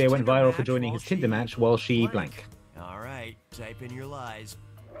his Australia went Tinder viral for match joining while his Tinder she match while she blank. All right, type in your lies.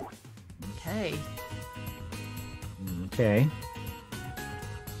 Okay. Okay.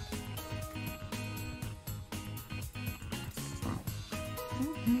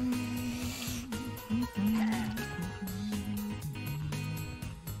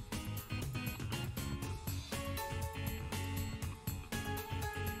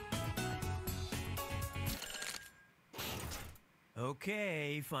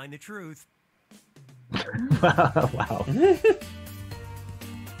 Okay, find the truth. Wow.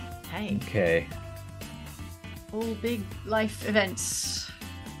 Hey. Okay. All big life events.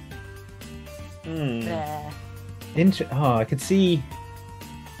 There. I could see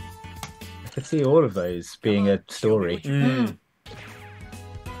all of those being a story. It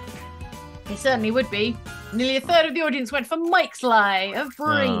certainly would be. Nearly a third of the audience went for Mike's lie of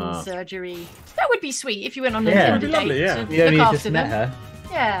brain surgery. That would be sweet if you went on a Yeah. Tinder That'd be lovely, date yeah. to You only look just after met them. her.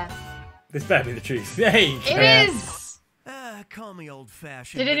 Yeah. This better be the truth. Hey. It is. Call me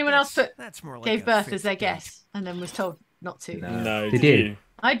old-fashioned. Did but anyone else that's- put that's more like gave a birth fifth as their date. guess and then was told not to? No, Did did you? you?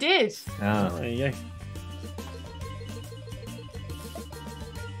 I did. Oh. There you go.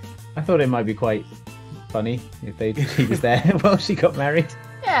 I thought it might be quite funny if he was there while she got married.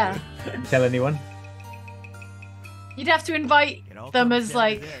 Yeah. Didn't tell anyone. You'd have to invite It all them comes as down to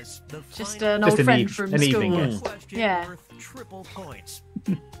like this, the just final an Just old an friend eve- from an school. evening guest. question Yeah. worth triple points.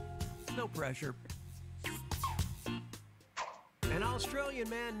 No pressure. An Australian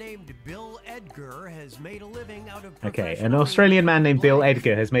man named Bill Edgar has made a living out of Okay, an Australian man named Bill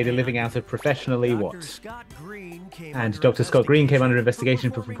Edgar has made a living out of professionally Dr. what? Scott Green came And under Dr. Scott Green came under investigation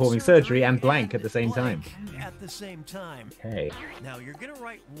for performing performing surgery and blank at the same time. At the same time. Okay. Now you're gonna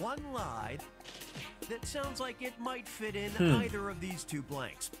write one lie that sounds like it might fit in Hmm. either of these two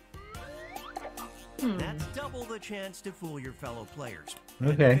blanks. That's double the chance to fool your fellow players.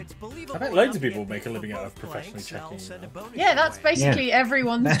 And Okay. if it's believable I bet loads of enough people to make a get living out of both professionally blanks, I'll checking send a email. bonus Yeah, that's your way. basically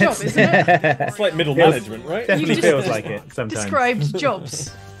everyone's job, That's- isn't it? It's like middle Feels- management, right? Definitely just feels like it sometimes. Described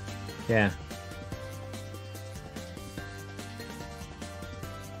jobs. Yeah.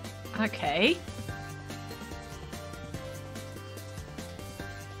 Okay.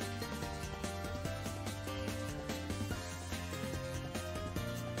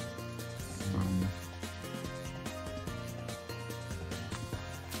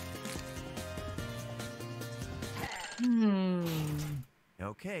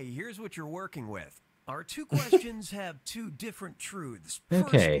 Okay, here's what you're working with. Our two questions have two different truths.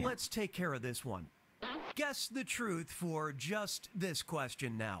 Okay. First, let's take care of this one. Guess the truth for just this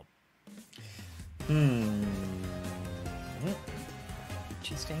question now.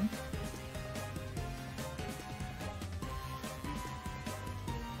 Interesting.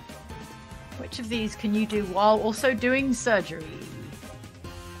 Which of these can you do while also doing surgery?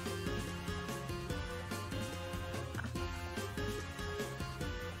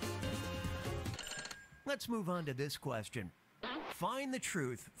 Let's move on to this question. Find the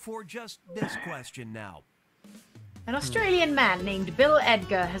truth for just this question now. An Australian man named Bill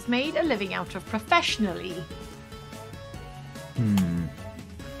Edgar has made a living out of professionally.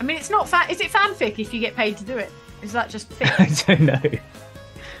 I mean, it's not is it fanfic if you get paid to do it? Is that just fic? I don't know.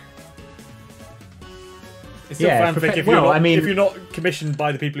 It's still Yeah, fanfic if, well, you're not, I mean- if you're not commissioned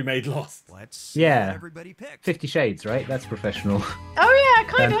by the people who made Lost. Let's see Yeah. what everybody picked. 50 Shades, right? That's professional. Oh yeah,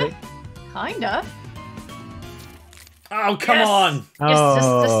 kind of. Fanfic. Kinda. Oh, come Yes. on! Yes,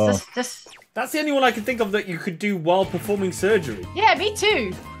 Oh. just. That's the only one I can think of that you could do while performing surgery. Yeah, me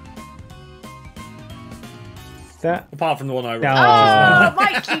too. That. Apart from the one I wrote. Oh,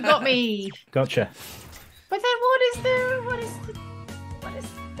 Mike, you got me. Gotcha. But then what is the...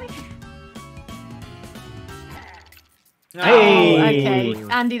 Oh. Hey! Okay,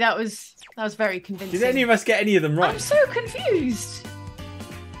 Andy, that was very convincing. Did any of us get any of them right? I'm so confused.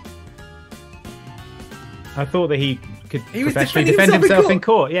 I thought that he could He was professionally defending defend himself in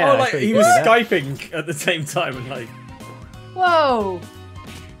court. Yeah, Oh, I like thought he could was do that. Skyping at the same time and like. Whoa.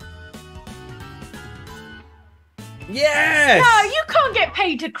 Yes! No, you can't get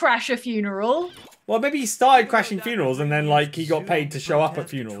paid to crash a funeral. Well, maybe he started crashing funerals and then like he got paid to show up at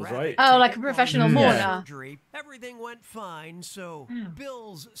funerals, right? Oh, like a professional mourner. Surgery, everything went fine, so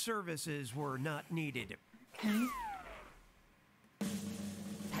Bill's services were not needed.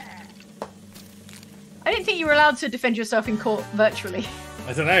 I didn't think you were allowed to defend yourself in court virtually.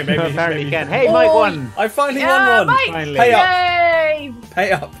 I don't know. Maybe Apparently maybe. can. Hey, Mike won. I finally Yeah, won one. Mike! Finally. Pay up. Yay!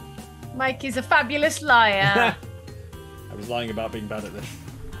 Pay up. Mike is a fabulous liar. I was lying about being bad at this.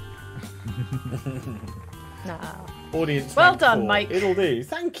 No. Audience. Well rank done, 4. Mike. It'll do.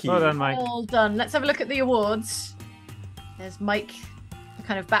 Thank you. Well done, Mike. All done. Let's have a look at the awards. There's Mike, the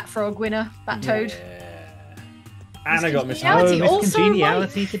kind of bat frog winner, bat toad. Anna got Miss Congeniality. Howard. Oh, Also Miss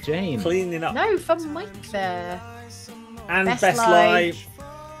Congeniality for Jane. Cleaning up. No, for Mike there. And Best best lie. lie.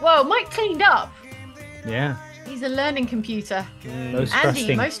 Whoa, Mike cleaned up. Yeah. He's a learning computer. Most Andy,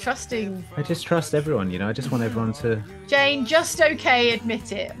 trusting. most trusting. I just trust everyone, you know. I just want everyone to. Jane, just okay,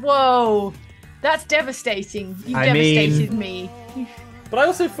 admit it. Whoa, that's devastating. You I devastated mean- me. But I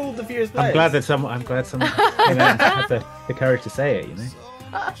also fooled the viewers. I'm glad someone came out and had the courage to say it, you know.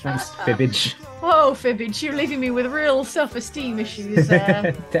 Thanks, Fibbage. Whoa, Fibbage, you're leaving me with real self-esteem issues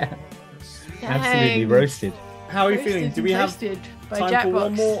there. Damn. Absolutely Dang. roasted. How are you Roasted feeling? Do and we have toasted by time for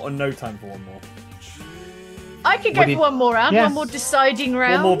one Jackbox. more or no time for one more? I could What go do for you- one more round, Yes. one more deciding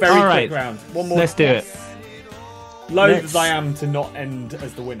round. One more very All quick right. round. One more. Let's do it. Loath Let's- as I am to not end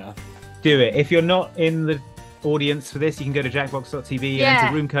as the winner. Do it. If you're not in the audience for this, you can go to jackbox.tv Yeah. and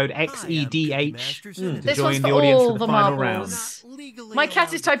enter room code XEDH to This one's join for the audience all for the the final marbles. round. My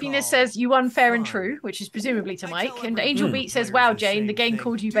cat is typing this, says, you won fair and true, which is presumably to Mike. And Angel Beat says, wow, Jane, the game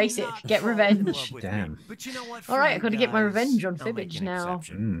called you basic. Get revenge. Damn. All right, I've got to get my revenge on Fibbage now.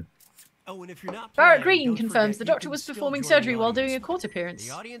 Mm. Oh, and if you're not Barrett playing, Green don't confirms forget the you doctor can was still performing join surgery the while doing a audience. court appearance.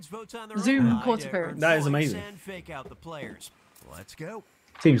 The audience votes on their Zoom own court to appearance. That is influence amazing. and fake out the players. Let's go.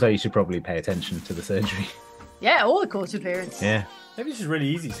 Seems like you should probably pay attention to the surgery. Yeah, all the court appearance. Yeah. Maybe this is really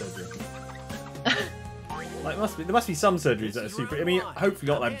easy surgery. Like, there must be some surgeries that are super. I mean,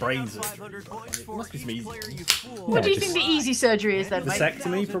 hopefully not like brain surgery. There must be some easy ones. What do you just- think the easy surgery is then, Mike?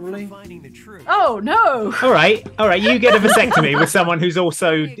 Vasectomy, probably. Oh, no. All right. You get a vasectomy with someone who's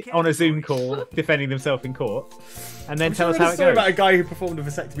also on a Zoom call defending themselves in court, and then tell us how it Sorry goes. about a guy who performed a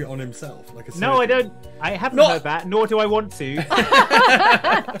vasectomy on himself. Like a No, I surgeon. don't. I haven't Not- heard that, nor do I want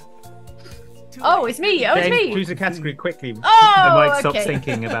to. Oh, it's me. Oh, it's James, me. choose a category quickly. Oh, and Mike stops okay.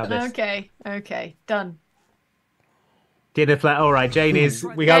 thinking about this. Okay, done. Dinner plan. All right, Jane is.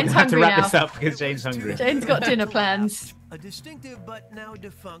 We have Jane's to hungry wrap now. this up because Jane's hungry. Jane's got dinner plans. A distinctive but now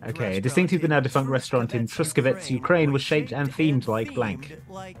defunct Okay, a distinctive but now defunct restaurant in Truskavets, Ukraine was shaped and themed like blank.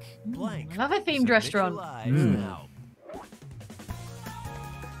 Another themed restaurant. Now.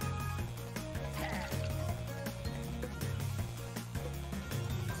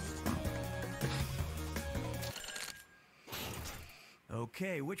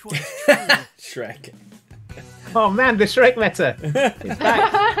 Okay, which one's true? Shrek. Oh man, the Shrek meta! It's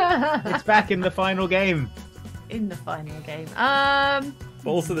back. It's back in the final game. In the final game. But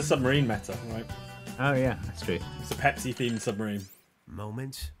also the submarine meta, right? Oh yeah, that's true. It's a Pepsi themed submarine.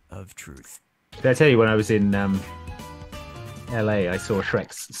 Moment of truth. Did I tell you when I was in LA, I saw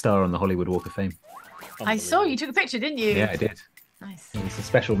Shrek's star on the Hollywood Walk of Fame? I saw you took a picture, didn't you? Yeah, I did. Nice. It was a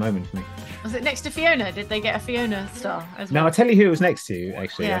special moment for me. Was it next to Fiona? Did they get a Fiona star as well? Now I'll tell you who it was next to.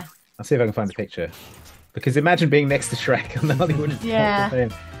 Actually, Yeah. I'll see if I can find the picture. Because imagine being next to Shrek on the Hollywood Yeah. Walk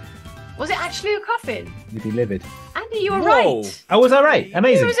of Fame. Was it actually a coffin? You'd be livid. Andy, you were Whoa. right. Oh, was I right? It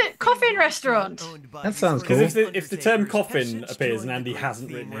Amazing. was a coffin restaurant. That sounds cool. Because if the term coffin appears and Andy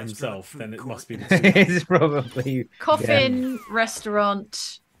hasn't written it himself, then it must be the truth. It's probably Coffin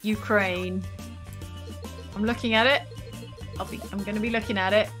restaurant, Ukraine. I'm looking at it. I'm going to be looking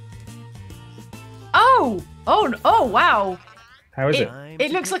at it. Oh, wow. How is it?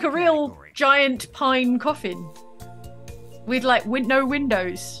 It looks like a real giant pine coffin with like no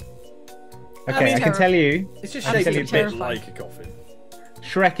windows. Okay, I can tell you. It's just I'm shaped a telling bit you- terrifying. like a coffin.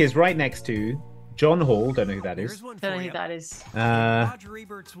 Shrek is right next to John Hall. Don't know who that is. Here's one Don't know for who you. that is. Roger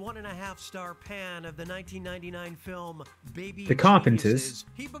Ebert's 1.5-star pan of the 1999 film Baby The Carpenters Geniuses.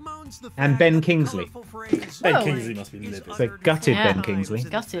 He bemoans the and fact Ben that the Kingsley. colorful phrase Ben Whoa. Kingsley must be is livid. So uttered gutted Yeah. Ben Kingsley. times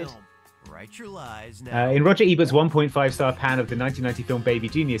in the Gutted. film. Write your lies now. In Roger Ebert's 1.5-star pan of the 1990 film Baby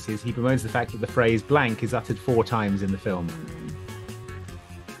Geniuses, he bemoans the fact that the phrase blank is uttered 4 times in the film.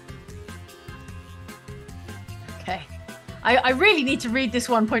 Okay. I really need to read this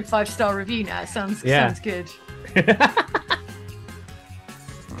 1.5-star review now. Sounds good.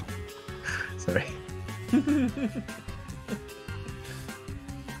 Sorry.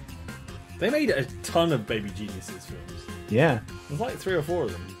 They made a ton of Baby Geniuses films. Yeah. There's like 3 or 4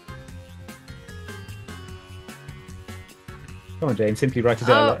 of them. Come on, Jane. Simply write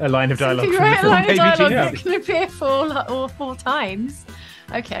a line of dialogue Simply from the write a film line of Baby dialogue Geniuses. that can appear 4 times.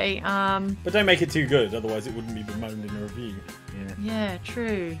 Okay. But don't make it too good, otherwise it wouldn't be bemoaned in a review. Yeah,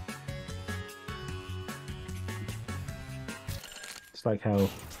 true. It's like how...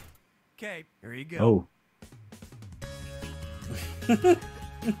 Okay, here you go. Oh.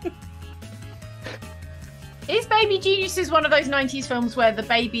 Is Baby Geniuses one of those 90s films where the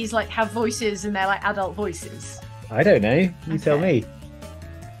babies like have voices and they're like adult voices? I don't know. You tell Okay. me.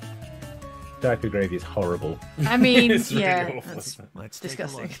 Diaper gravy is horrible. I mean, It's really yeah, awful. that's Let's take a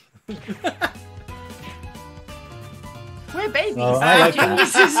disgusting. look. We're babies. Oh, I like that.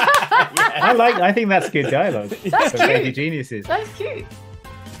 Geniuses. I think that's good dialogue. That's for cute. Baby Geniuses. That's cute.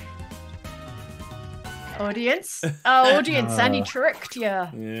 Audience. Oh, audience, Annie tricked you.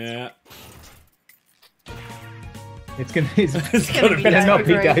 Yeah. It's gonna gonna be not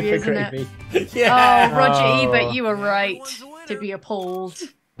be diaper diaper gravy, isn't it? gravy. Yeah. Oh, Roger Oh. Ebert, you were right to be appalled.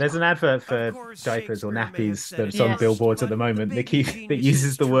 There's an advert for Of course, diapers or Shakespeare may have nappies said that's it on Yes. billboards at the moment that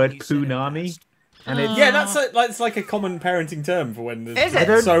uses the word punani, and it's Yeah, that's it's like a common parenting term for when Is there's it? I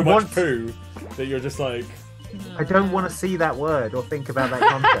don't so much want- poo that you're just like, I don't want to see that word or think about that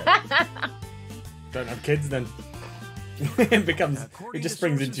concept. don't have kids then. It becomes, According it just to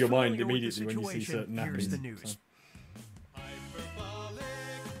springs sources into your mind familiar with the immediately when you see situation, certain here's the nappies. news.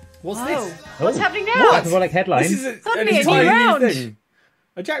 What's Oh, this? what's Oh. happening now? Hyperbolic headlines. This is an Suddenly a new entirely round. new thing.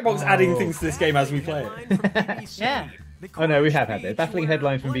 A Jackbox adding things to this game as we play it. Yeah. Oh no, we have had it. Baffling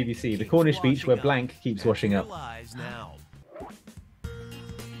headline from BBC: the Cornish beach where blank keeps washing up.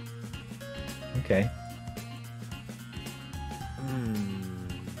 Okay.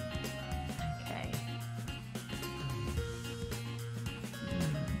 Okay.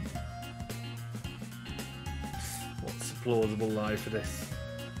 What's a plausible lie for this?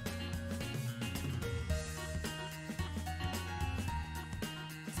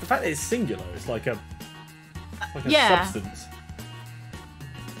 It's the fact that it's singular. It's like a Yeah. substance.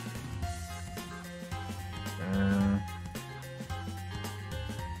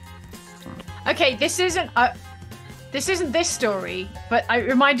 Okay, this isn't this story, but it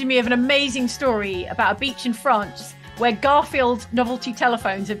reminded me of an amazing story about a beach in France where Garfield novelty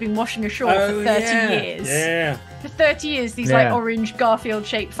telephones have been washing ashore for 30 years. Yeah. For 30 years, these like Yeah. orange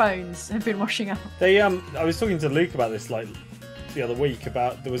Garfield-shaped phones have been washing up. They I was talking to Luke about this like the other week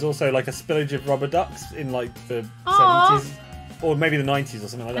about there was also like a spillage of rubber ducks in like the Aw. 70s or maybe the 90s or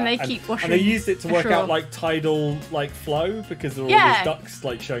something like that. And they keep washing And they used it to work ashore. out like tidal like flow because there were all Yeah. these ducks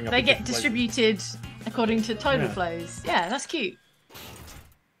like showing up. They in get different distributed according to tidal Yeah. flows. Yeah, that's cute.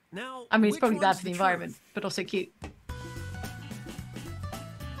 Now, I mean, it's which probably bad one's for the truth? environment, but also cute.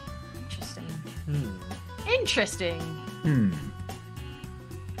 Interesting. Interesting.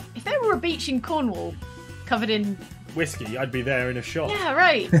 If there were a beach in Cornwall covered in... places. Whiskey, I'd be there in a shot. Yeah,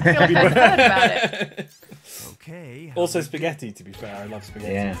 right. I feel like I've heard about it. Okay. Also spaghetti, to be fair. I love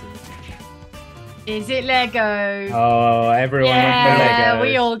spaghetti. Yeah. Too. Is it Lego? Oh, everyone went for Yeah, Lego.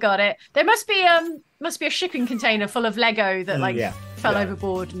 we all got it. There must be a shipping container full of Lego that like Yeah. fell Yeah.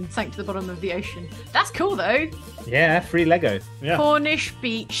 overboard and sank to the bottom of the ocean. That's cool though. Yeah, free Lego. Yeah. Cornish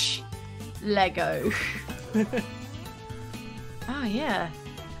beach Lego. Oh yeah.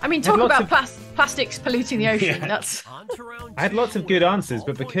 I mean, talk lots about plastics polluting the ocean. Yeah. That's On to round I had lots of good answers,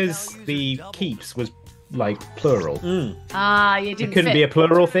 but because the keeps was like plural, you it didn't couldn't fit. be a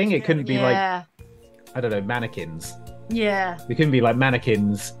plural thing. It couldn't be like, Yeah, I don't know, mannequins. yeah. It couldn't be like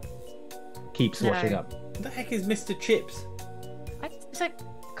mannequins keeps No. washing up. What the heck is Mr. Chips? It's like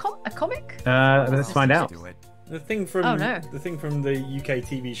a comic. Let's find out. Do it. The thing from Oh, no. the UK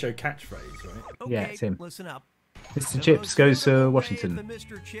TV show Catchphrase, right? Okay, Yeah, it's him. Listen up. Mr. Chips goes to The Washington.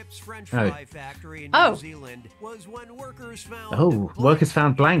 Mr. Chips French Oh. fry factory in Oh. New Zealand was when workers found Oh, workers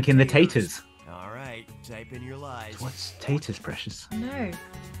found blank in the taters. All right, type in your lies. What's taters, precious? No.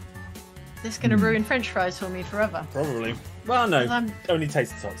 This going to ruin French fries for me forever. Probably. Well, no. I'm- Only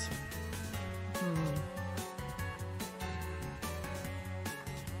taste the tots.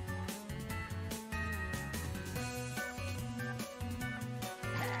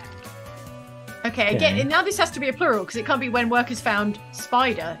 Okay, again, now this has to be a plural because it can't be when workers found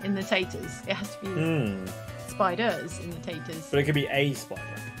spider in the taters. It has to be spiders in the taters. But it could be a spider.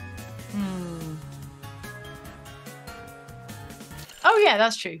 Oh yeah,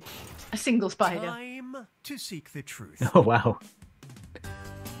 that's true. A single spider. Time to seek the truth. Oh wow.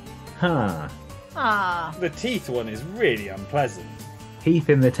 Huh. Ah, The teeth one is really unpleasant. Teeth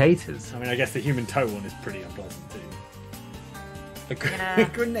in the taters. I mean, I guess the human toe one is pretty unpleasant too. A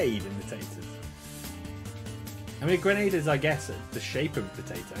grenade in the taters. I mean, a grenade is, I guess, the shape of a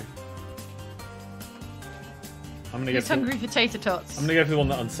potato. I'm gonna go. who's hungry for tater tots? I'm gonna go for the one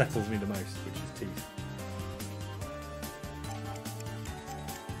that unsettles me the most, which is teeth.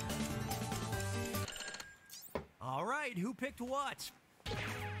 All right, who picked what?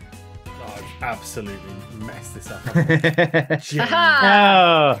 Oh, I've absolutely messed this up. Jane.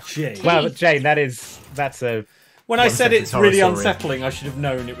 Aha! Oh. Jane. Well, Jane, that's a. When I said sentence it's really horror story. unsettling, I should have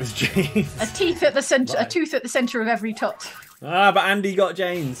known it was Jane. A teeth at the center. Right. A tooth at the center of every tot. But Andy got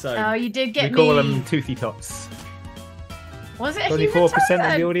Jane, so. Oh, you did get We call me. them toothy tots. Was it a human tot 24% of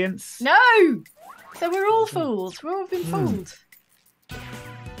then? the audience. No. So we're all fools. We're all been fooled.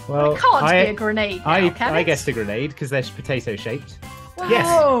 Well, It can't be a grenade now, can I it? guessed a grenade because they're potato shaped. Whoa. Yes.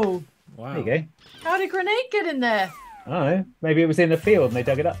 Wow. There you go. How did a grenade get in there? I don't know. Maybe it was in the field and they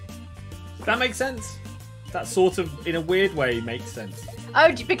dug it up. That makes sense. That sort of, in a weird way, makes sense. Oh,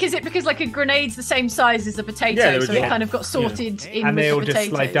 because like a grenade's the same size as a potato, Yeah, they were so it just- kind of got sorted in And with they the all potatoes.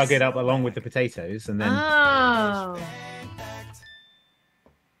 just like dug it up along with the potatoes and then.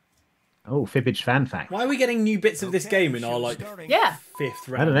 Oh, Fibbage fan fact. Why are we getting new bits of this game in our, like, yeah. 5th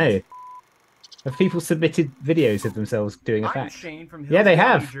round? I don't know. Have people submitted videos of themselves doing a I'm fact? Shane from Yeah, they Hillsdale,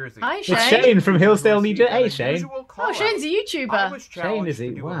 have. New Jersey. Hi, It's Shane. Shane from Hillsdale, New Jersey. Hey, Shane. Oh, Shane's a I YouTuber. was Shane challenged is to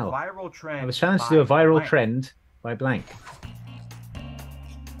it? do a Wow. viral trend I was challenged to do a by viral blank. trend by blank.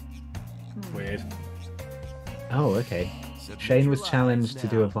 Weird. Oh, okay. Shane was challenged to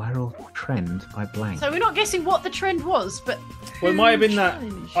do a viral trend by blank. So we're not guessing what the trend was, but Well, it might have been that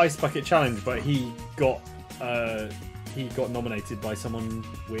challenged? Ice Bucket Challenge, but he got nominated by someone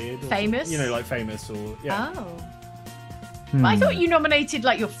weird. Or Famous? something. You know, like famous or... Yeah. Oh. But I thought you nominated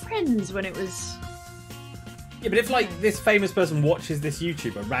like your friends when it was. Yeah, but if, like, this famous person watches this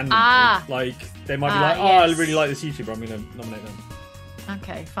YouTuber randomly, Ah. like, they might be like, oh, I yes. really like this YouTuber, I'm going to nominate them.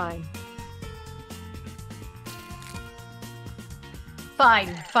 Okay, fine.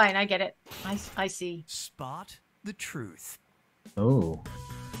 Fine, I get it. I see. Spot the truth. Oh.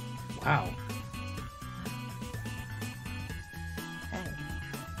 Wow.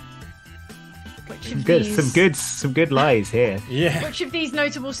 Which of Good. these, Some good lies here. Yeah. Which of these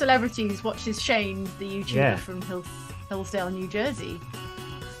notable celebrities watches Shane, the YouTuber Yeah. from Hillsdale, New Jersey?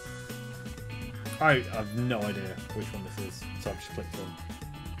 I have no idea which one this is, so I've just clicked on.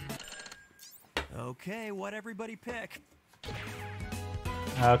 Okay, what everybody pick?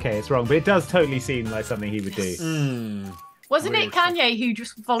 Okay, it's wrong, but it does totally seem like something he would do. Wasn't it Kanye who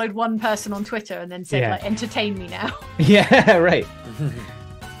just followed one person on Twitter and then said, Yeah. like, entertain me now? Yeah, right.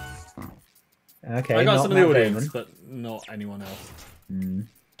 Okay, I got not some of the Matt audience, Damon. but not anyone else.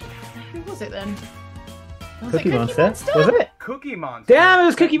 Who was it then? Was Cookie it Monster? Was it? Cookie Monster. Damn, it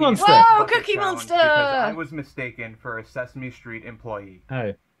was Cookie sent me a Monster. Whoa, bucket Cookie challenge Monster! Because I was mistaken for a Sesame Street employee.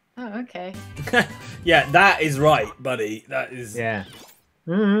 Oh, Oh, okay. Yeah, that is right, buddy. That is... yeah.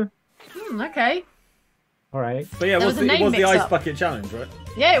 Okay. All right. But yeah, There was a name it was the Ice mix-up. Bucket Challenge, right?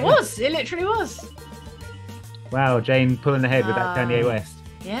 Yeah, it was. It literally was. Wow, Jane pulling ahead with that Kanye West.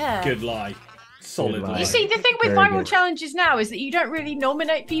 Yeah. Good lie. Solid Good lie. lie. You see, the thing with Very viral good. challenges now is that you don't really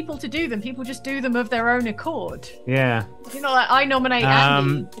nominate people to do them. People just do them of their own accord. Yeah. You know, like I nominate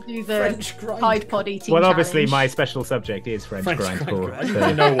Andy to do the French grind. Tide Pod eating Well, obviously, challenge. my special subject is French grindcore. I didn't so-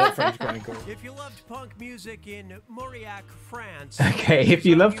 even know what French grindcore is. If you loved punk music in Mauriac, France. Okay, if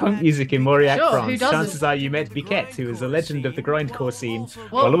you love punk music in Mauriac, Sure, who France, doesn't? chances are you met Biquette, who is a legend of the grindcore scene,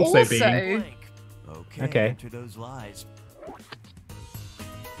 Well, while also also- being... Okay, Okay. enter those lies.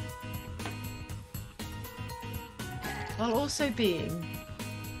 While also being.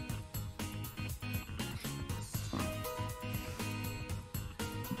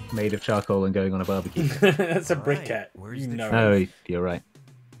 made of charcoal and going on a barbecue. That's a All right, briquette. where's You the know. Oh, you're right.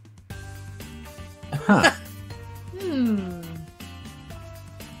 Huh.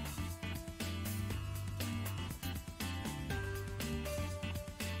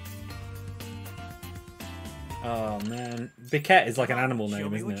 Oh man, Biquette is like an animal Show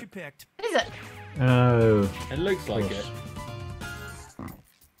name, me isn't what you it? picked. Is is it? Oh. It looks like it.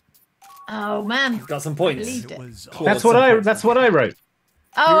 Oh man. Got some points. Believed it. That's what I wrote.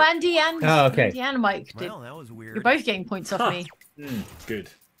 Oh, Andy and Oh, okay. Andy and Mike did. Well, that was weird. You're both getting points off me. Good.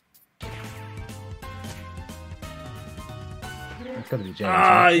 It's got to be James.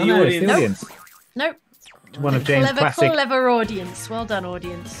 Ah, right? the No, it's audience. the audience. Nope. One of James' classic. Clever audience. Well done,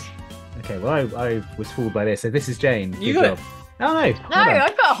 audience. Okay, well, I was fooled by this. So this is Jane. You Good got job. Oh, no. No,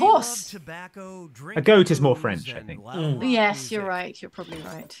 I've got a horse. Tobacco, A goat is more French, I think. Yes, you're right. You're probably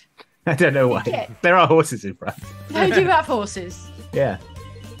right. I don't know why. Yeah. There are horses in France. They do have horses. Yeah.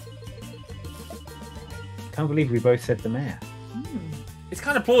 Can't believe we both said the mayor. It's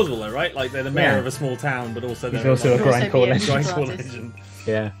kind of plausible though, right? Like they're the mayor Yeah. of a small town, but also He's they're also a Could also grindcore be a legend. musical grindcore artist. legend.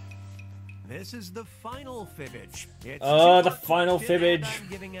 Yeah. This is the final Fibbage. It's Oh, two the final up to Fibbage. Fibbage. I'm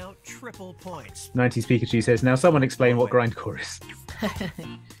giving out triple points. 90s Pikachu says, now someone explain what grindcore is.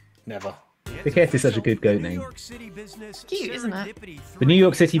 Never. The cat is such a good goat name. Cute, isn't it? The New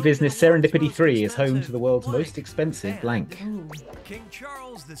York City business Serendipity 3 is home to the world's most expensive blank. King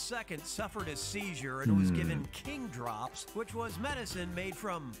Charles II suffered a seizure and was given king drops, which was medicine made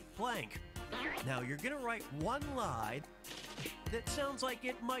from blank. Now you're gonna write one line that sounds like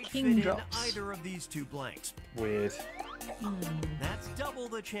it might King fit drops. in either of these two blanks. Weird. That's double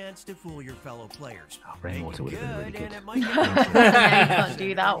the chance to fool your fellow players. Oh, Rainwater would have been really Good, good. and it might Yeah, you can't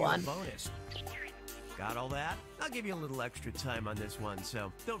do that one. bonus. Got all that? I'll give you a little extra time on this one,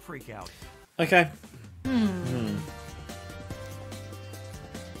 so don't freak out. Okay.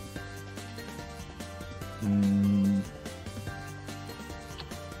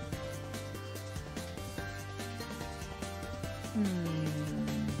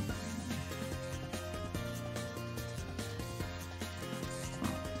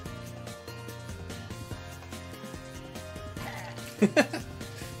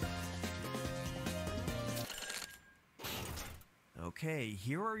 Okay,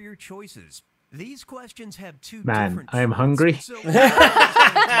 here are your choices. These questions have two Man, different I am truths, hungry. so-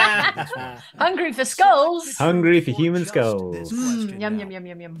 Hungry for skulls. Hungry for human Just this skulls. question Yum, now. yum, yum,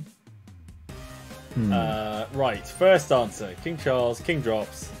 yum, yum. Right. First answer: King Charles, King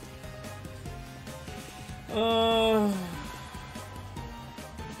drops.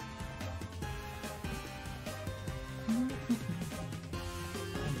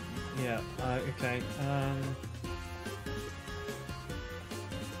 Yeah. Okay.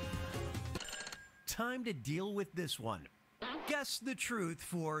 Time to deal with this one. Guess the truth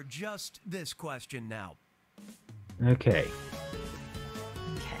for just this question now. Okay.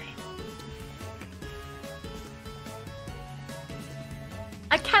 Okay.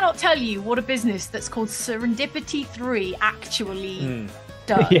 I cannot tell you what a business that's called Serendipity 3 actually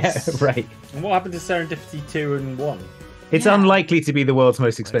does. Yeah, right. And what happened to Serendipity 2 and 1? It's Yeah. unlikely to be the world's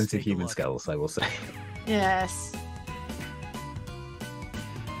most expensive take a human look. skulls, I will say. Yes.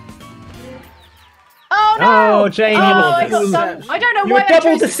 Oh no! Oh, Jane, Oh, you were I got fooled. done. I don't know You why were I double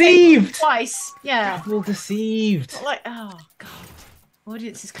chose to say deceived. twice. Yeah. Well deceived. Like, oh god,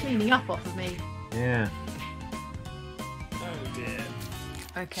 audience is cleaning up off of me. Yeah. Oh dear.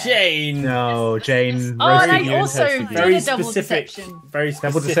 Okay. Jane. No, Jane. Oh, and roasted I you and also toasted you. did Very a double specific. deception. Very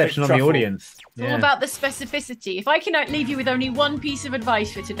specific. Double deception on the truffle. audience. It's all about the specificity. If I can leave you with only one piece of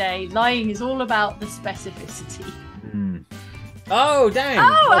advice for today, lying is all about the specificity. Oh dang. Oh,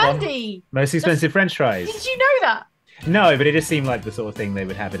 Hold on. Andy! Most expensive French fries. Did you know that? No, but it just seemed like the sort of thing they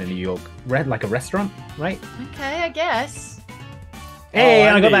would have in a New York, like a restaurant, right? Okay, I guess. Hey, I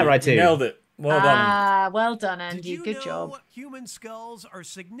got Andy, that right too. Nailed it. Well done. Ah, well done, Did Andy. you Good know job. Human skulls are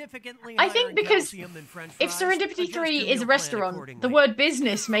significantly I higher think in because calcium than French If fries. Serendipity Adjust 3 your is meal a plan restaurant, accordingly. the word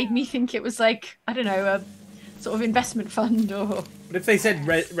business made me think it was like, I don't know, a sort of investment fund or. But if they said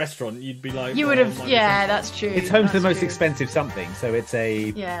restaurant, you'd be like. You would well, have. might be Yeah, something. that's true. It's home to the That's most true. expensive something, so it's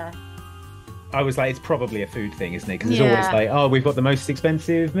a. Yeah. I was like, it's probably a food thing, isn't it? Because it's Yeah. always like, oh, we've got the most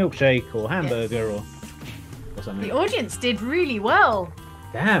expensive milkshake or hamburger or something. The audience did really well.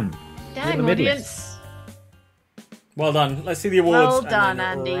 Damn. Dang, the middle audience. Well done. Let's see the awards. Well and done,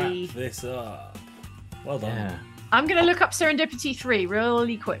 then Andy. Wrap this up. Well done. Yeah. I'm going to look up Serendipity 3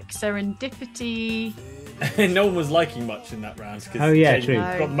 really quick. Serendipity. No one was liking much in that round. 'cause Oh, yeah, Jane true.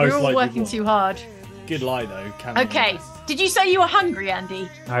 got No, most we're all likely working one. too hard. Good lie though. Cameron. Okay. Did you say you were hungry, Andy?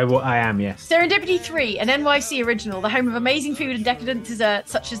 I am, yes. Serendipity 3, an NYC original, the home of amazing food and decadent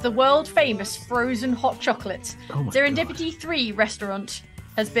desserts such as the world famous frozen hot chocolate. Oh my Serendipity 3 restaurant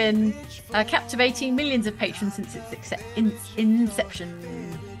has been captivating millions of patrons since its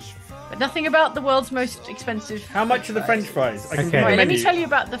inception. But nothing about the world's most expensive. How much are the French fries? I can Okay. read the Right, let me menu. tell you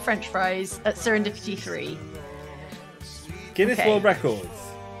about the French fries at Serendipity 3. Guinness Okay. World Records.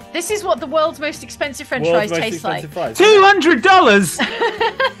 This is what the world's most expensive French World's fries most taste like. expensive fries.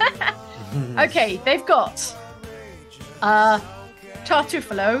 $200. Okay, they've got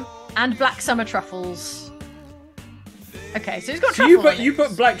tartufalo and black summer truffles. Okay, so it's got So truffle. you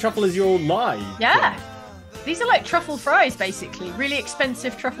put black truffle as your lie. Yeah. These are like truffle fries, basically. Really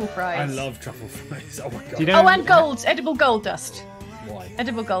expensive truffle I fries. love truffle fries. Oh my god. Do you know? Oh, and gold, edible gold dust. Why?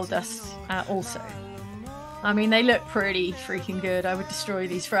 Edible gold dust also. I mean, they look pretty freaking good. I would destroy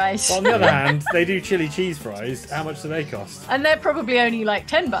these fries. But on the other hand, they do chili cheese fries. How much do they cost? And they're probably only like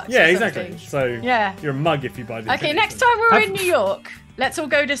 $10. Yeah, or exactly. something. So Yeah. you're a mug if you buy these. Okay, next time we're in New York, let's all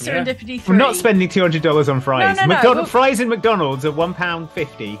go to Serendipity 3. I'm not spending $200 on fries. No, we'll- Fries in McDonald's are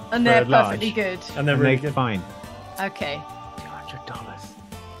 £1.50. And they're for a large. perfectly good. And they're And really they're good. fine. Okay. $200.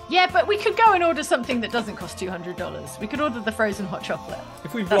 Yeah, but we could go and order something that doesn't cost $200. We could order the frozen hot chocolate.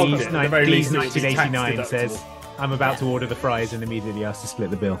 If we That's vlogged what- it, at the very least, it would be tax 1989 deductible. says, I'm about to order the fries and immediately asked to split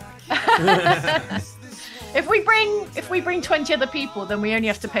the bill. If we bring 20 other people, then we only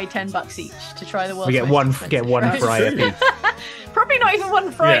have to pay $10 each to try the world's We get most one expensive fry a piece. Probably not even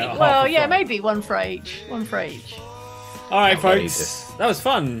one fry. Yeah, half well, a yeah, fry. maybe one fry each. One fry each. All right, Okay, folks, that was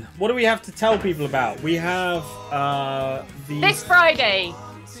fun. What do we have to tell people about? We have This Friday.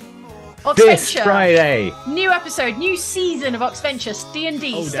 This Oxventure. Friday. New episode, new season of Oxventure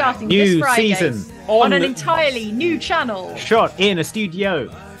D&D Oh, damn. starting New this Friday season. on an the- entirely new channel. Shot in a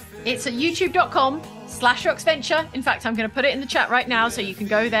studio. It's at youtube.com/Oxventure. In fact, I'm going to put it in the chat right now so you can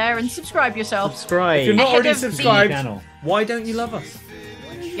go there and subscribe yourself. Subscribe. If you're not Ahead already of the subscribed, channel. why don't you love us?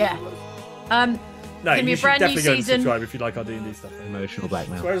 Yeah. No, Gonna be you a should brand new definitely go and season. subscribe if you like our D&D stuff. Emotional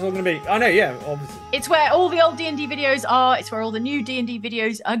blackmail. Where it's all going to be? I know, yeah, obviously. It's where all the old D&D videos are. It's where all the new D&D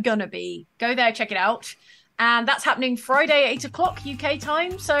videos are gonna be. Go there, check it out. And that's happening Friday, 8 o'clock UK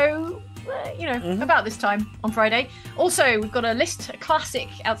time. So, about this time on Friday. Also, we've got a classic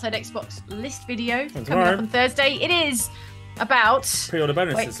Outside Xbox list video coming tomorrow. up on Thursday. It is about... Pre-order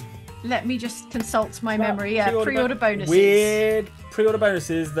bonuses. Let me just consult my About memory. Yeah, pre-order bonuses. Weird pre-order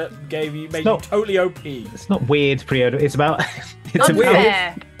bonuses that made you not- totally OP. It's not weird pre-order. It's about it's about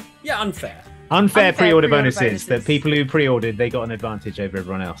Unfair. Yeah, unfair. unfair pre-order bonuses. bonuses. That people who pre-ordered, they got an advantage over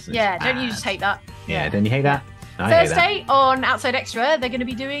everyone else. It's Yeah, don't you bad. just hate that? Yeah, don't you hate that? I hate that. Thursday on Outside Extra, they're going to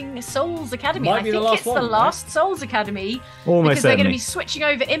be doing Souls Academy. Might I be think the last it's one, the right? last Souls Academy Almost because they're going to certainly. be switching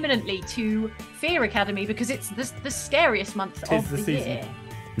over imminently to Fear Academy because it's the scariest month Tis of the the season. year.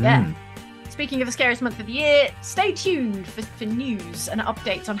 Yeah. Speaking of the scariest month of the year, stay tuned for news and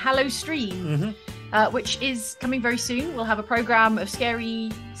updates on Hallow Stream, which is coming very soon. We'll have a program of scary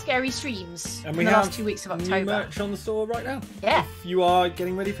streams And in we the have last 2 weeks of new October. merch on the store right now. Yeah. If you are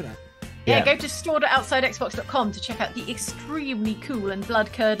getting ready for that. Yeah, Yeah. go to store.outsidexbox.com to check out the extremely cool and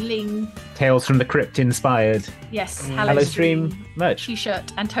blood-curdling, Tales from the Crypt inspired Hallow Stream merch.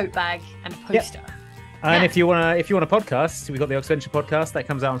 t-shirt and tote bag and poster. And Yeah. if you want a podcast, we've got the Oxventure podcast that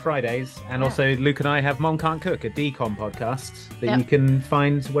comes out on Fridays, and also Luke and I have Mom Can't Cook, a decom podcast that Yep. you can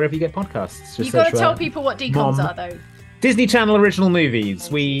find wherever you get podcasts. Just You've got search to tell for people what decoms Mom. are, though. Disney Channel original movies.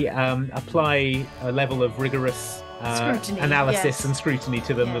 We apply a level of rigorous Scrutiny, analysis yes. and scrutiny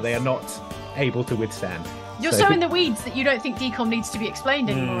to them that they are not able to withstand. You're so in the weeds that you don't think decom needs to be explained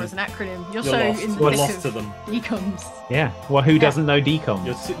anymore as an acronym. You're You're so lost. in the We're thick lost of to them. decoms. Yeah. Well, who doesn't know decom?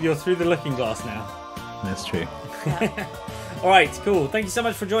 You're through the looking glass now. That's true. All right, cool. Thank you so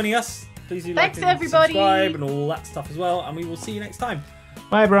much for joining us. Please do Thanks, like and everybody. subscribe and all that stuff as well. And we will see you next time.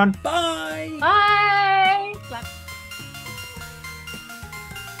 Bye, everyone. Bye. Bye!